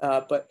 right?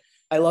 But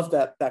I love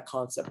that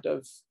concept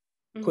of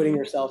putting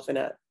yourself in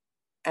an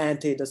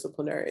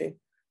anti-disciplinary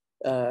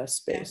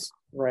space,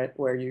 right?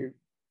 Where you,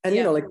 and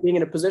like being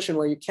in a position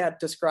where you can't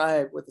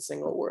describe with a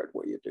single word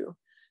what you do.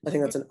 I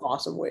think that's an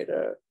awesome way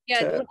to.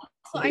 Yeah, that's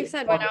what I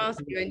said when I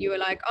asked you, and you were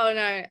like, "Oh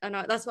no," and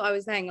that's what I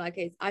was saying. Like,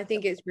 I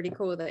think it's really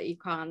cool that you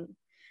can't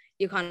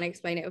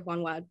explain it with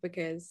one word,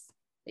 because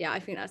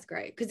I think that's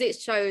great, because it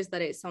shows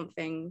that it's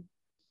something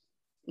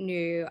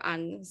new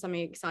and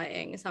something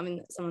exciting, something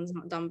that someone's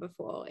not done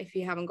before. If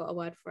you haven't got a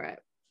word for it,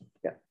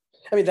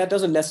 I mean, that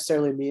doesn't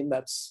necessarily mean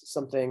that's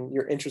something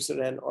you're interested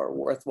in or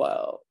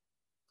worthwhile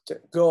to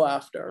go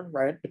after,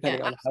 right?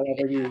 Depending on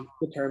however you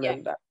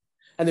determine that.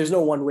 And there's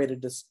no one way to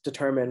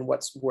determine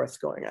what's worth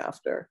going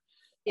after.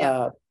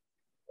 So,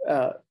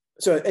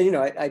 and,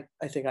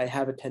 I think I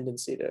have a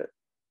tendency to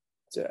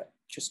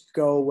just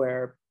go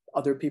where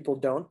other people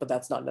don't, but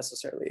that's not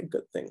necessarily a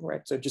good thing,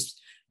 right? So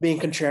just being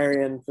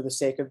contrarian for the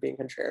sake of being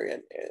contrarian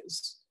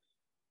is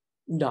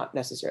not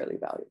necessarily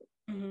valuable.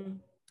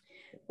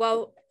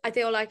 Well, I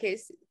feel like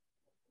it's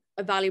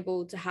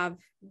valuable to have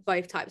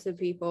both types of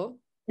people.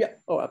 Yeah.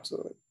 Oh,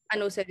 absolutely.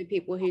 And also the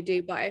people who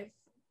do both.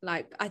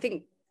 Like, I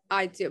think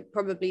I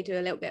probably do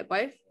a little bit of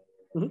both.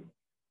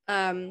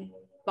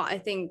 But I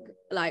think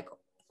like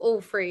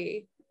all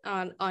three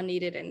are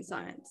needed in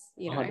science,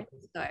 100%.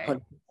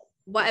 So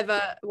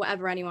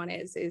whatever anyone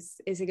is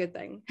a good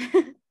thing.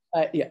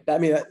 I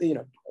mean,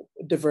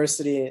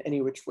 diversity in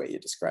any which way you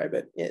describe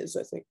it is,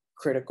 I think,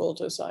 critical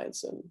to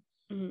science and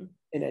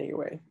in any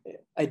way.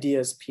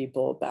 Ideas,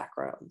 people,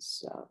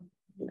 backgrounds,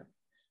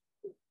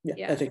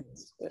 I think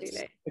it's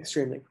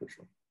extremely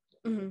crucial.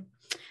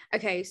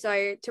 Okay,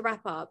 so to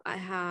wrap up, I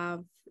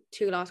have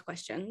two last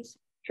questions.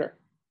 Sure.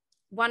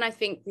 One, I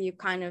think you've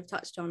kind of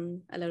touched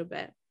on a little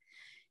bit.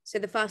 So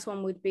the first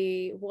one would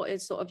be, what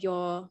is sort of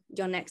your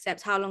next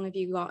steps? How long have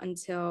you got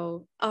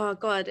until? Oh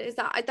God,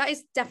 that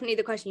is definitely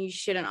the question you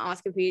shouldn't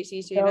ask a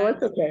PhD student. No,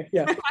 it's okay.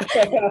 Yeah.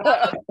 How long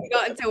have you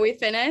got until we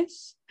finish?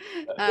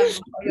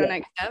 Your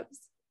next steps.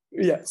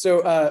 Yeah.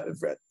 So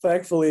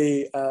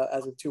thankfully,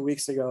 as of 2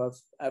 weeks ago,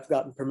 I've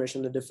gotten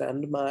permission to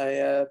defend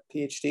my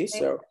PhD.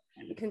 So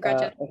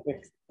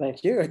congratulations.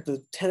 Thank you.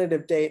 The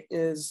tentative date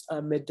is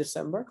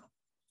mid-December.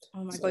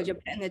 Oh my God, you're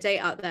putting the date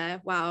out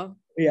there. Wow.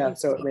 Yeah.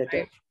 So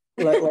mid-December.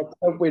 Let's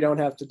hope we don't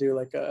have to do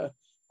like a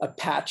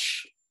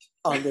patch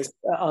on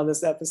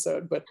this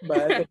episode, but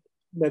I think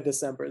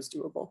mid-December is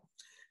doable.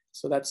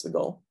 So that's the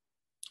goal.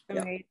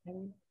 Amazing. Yeah.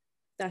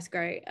 That's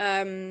great.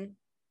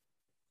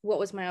 What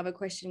was my other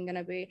question going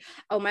to be?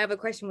 Oh, my other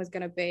question was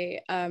going to be,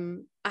 I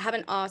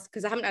haven't asked,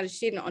 because I haven't had a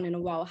student on in a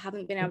while. I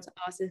haven't been able to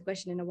ask this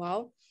question in a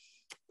while,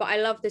 but I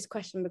love this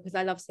question because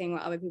I love seeing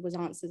what other people's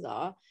answers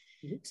are.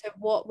 So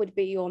what would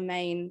be your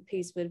main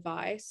piece of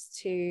advice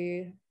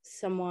to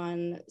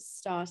someone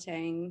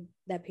starting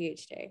their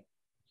PhD?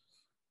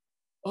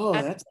 Oh,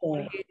 that's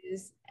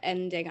who's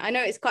ending. I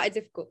know it's quite a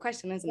difficult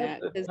question, isn't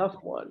it? It's a tough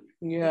one.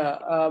 Yeah.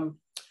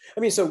 I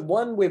mean, so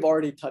one we've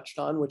already touched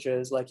on, which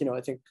is like,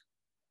 I think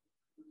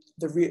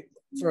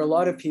for a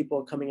lot of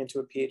people coming into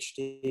a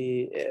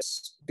PhD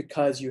is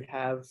because you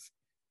have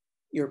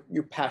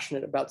you're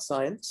passionate about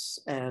science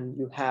and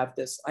you have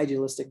this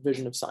idealistic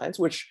vision of science,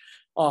 which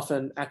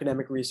often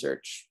academic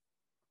research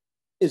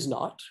is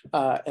not.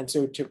 And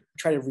so to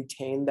try to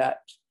retain that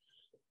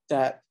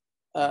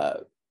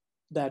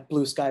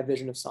blue sky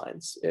vision of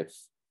science, if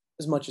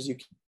as much as you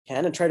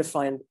can, and try to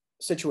find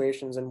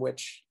situations in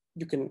which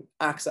you can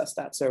access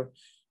that. So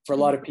for a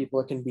lot of people,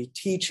 it can be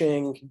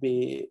teaching, it can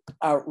be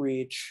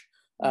outreach,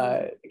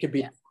 it could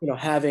be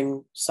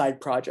having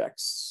side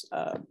projects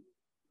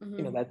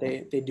that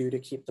they do to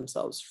keep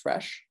themselves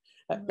fresh,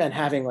 and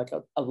having like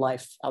a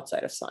life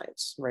outside of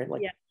science, right?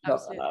 Like I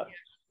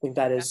think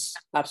that is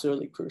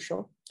absolutely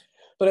crucial.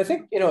 But I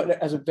think,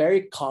 as a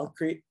very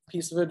concrete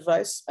piece of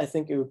advice, I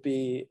think it would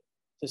be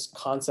this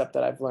concept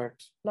that I've learned,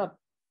 not,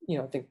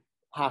 I think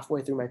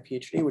halfway through my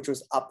PhD, which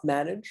was up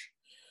manage.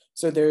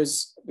 So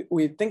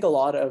we think a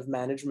lot of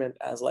management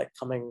as like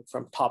coming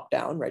from top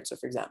down, right? So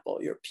for example,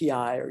 your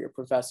PI or your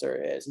professor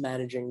is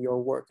managing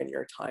your work and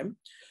your time.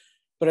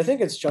 But I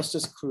think it's just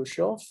as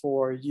crucial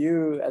for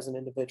you as an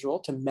individual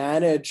to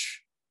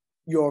manage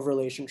your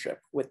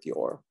relationship with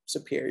your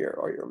superior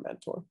or your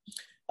mentor.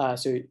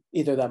 So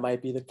either that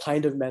might be the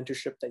kind of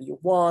mentorship that you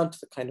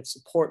want, the kind of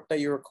support that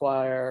you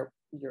require,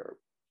 your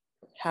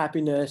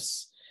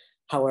happiness,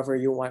 however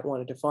you might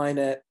want to define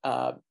it.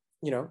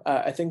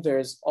 I think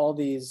there's all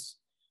these,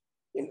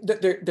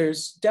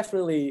 there's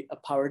definitely a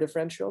power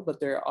differential,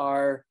 but there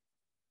are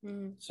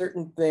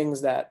certain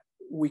things that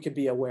we could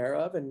be aware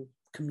of and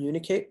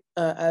communicate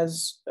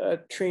as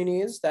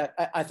trainees that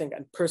I think,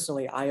 and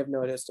personally, I have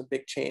noticed a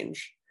big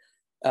change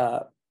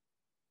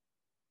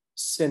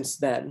since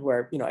then,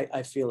 where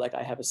I feel like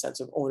I have a sense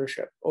of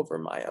ownership over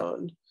my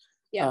own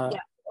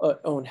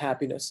own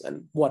happiness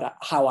and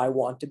how I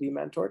want to be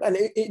mentored. And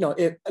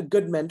if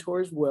good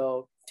mentors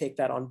will take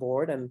that on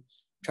board and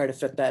try to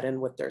fit that in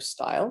with their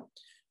style,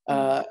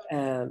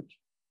 and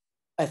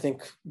I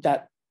think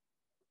that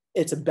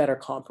it's a better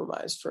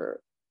compromise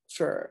for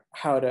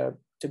how to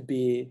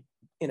be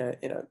in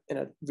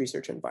a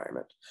research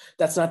environment.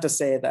 That's not to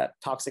say that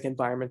toxic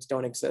environments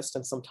don't exist,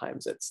 and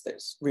sometimes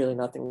there's really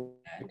nothing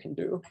you can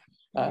do,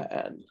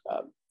 and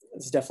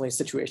it's definitely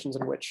situations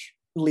in which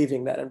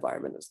leaving that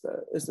environment is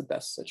the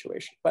best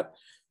situation. But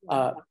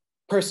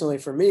personally,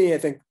 for me, I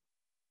think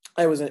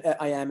I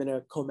am in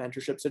a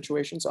co-mentorship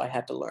situation, so I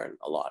had to learn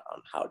a lot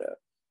on how to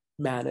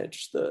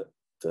manage the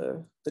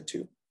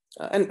two.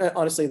 And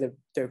honestly,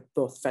 they're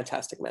both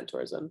fantastic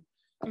mentors, and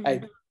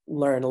I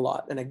learn a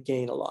lot and I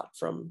gain a lot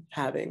from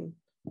having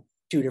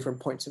two different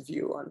points of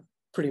view on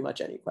pretty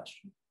much any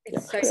question.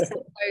 It's so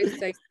simple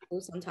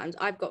sometimes.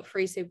 I've got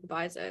 3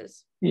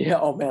 supervisors. Yeah.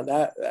 Oh man,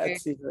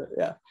 that's even,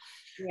 yeah.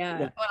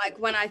 Well, like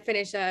when I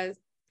finish I've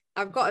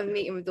got a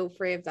meeting with all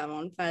 3 of them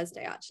on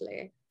Thursday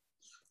actually,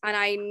 and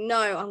I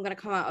know I'm gonna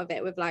come out of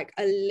it with like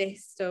a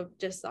list of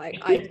just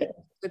like ideas,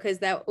 because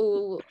they're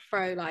all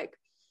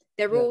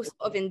they're all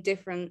sort of in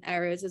different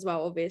areas as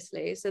well,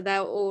 obviously. So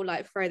they'll all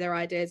like throw their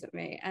ideas at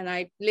me, and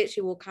I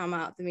literally will come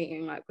out of the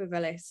meeting like with a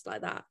list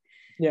like that.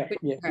 Yeah.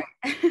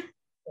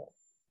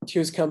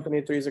 Two's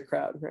company, three's a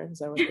crowd, right? Is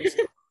that what they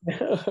say?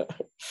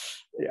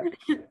 Yeah.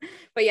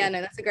 But yeah,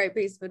 no, that's a great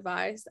piece of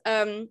advice.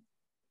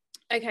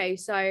 Okay,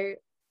 so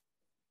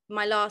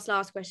my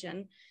last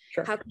question.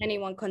 Sure. How can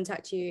anyone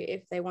contact you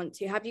if they want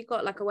to? Have you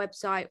got like a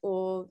website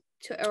or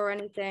Twitter or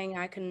anything?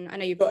 I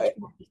know you've got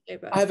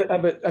I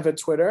have a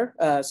Twitter.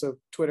 So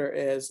Twitter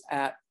is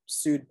at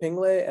Sud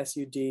Pinglay,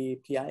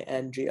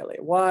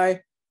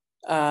 SUDPINGLAY.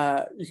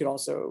 You can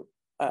also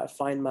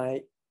find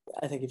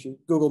I think if you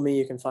Google me,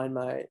 you can find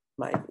my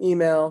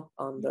email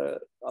on the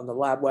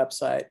lab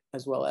website,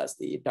 as well as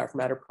the Dark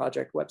Matter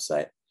Project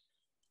website.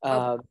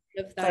 And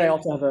I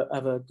also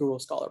have a Google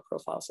Scholar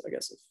profile, so I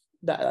guess if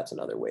that's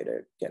another way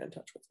to get in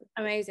touch with me.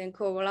 Amazing,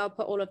 cool. Well, I'll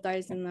put all of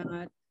those in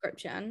the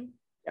description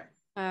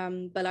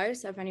below,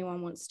 so if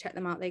anyone wants to check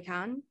them out, they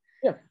can.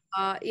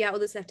 All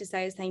that's left to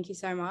say is thank you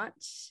so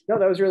much. No,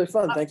 that was really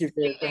fun. Thank you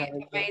for having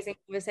me. Amazing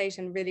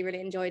conversation. Really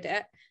enjoyed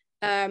it.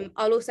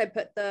 I'll also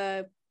put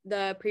the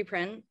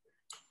preprint,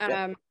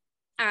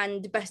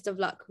 and best of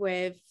luck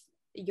with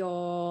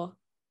your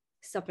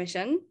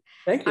submission.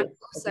 Thank you. And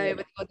also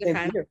with your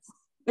defense.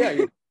 Thank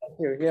you.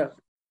 Yeah.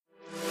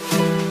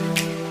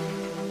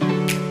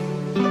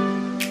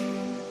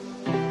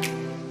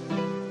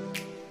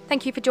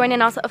 Thank you for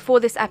joining us for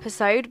this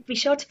episode. Be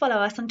sure to follow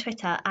us on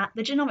Twitter at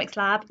The Genomics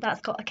Lab.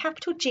 That's got a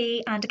capital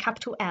G and a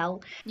capital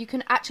L. You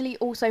can actually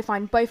also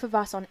find both of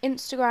us on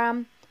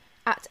Instagram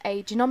at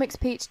a genomics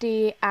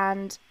PhD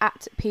and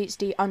at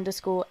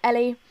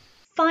PhD_Ellie.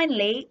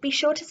 Finally, be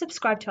sure to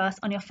subscribe to us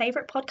on your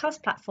favourite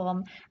podcast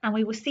platform, and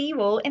we will see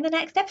you all in the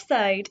next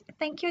episode.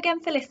 Thank you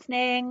again for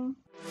listening.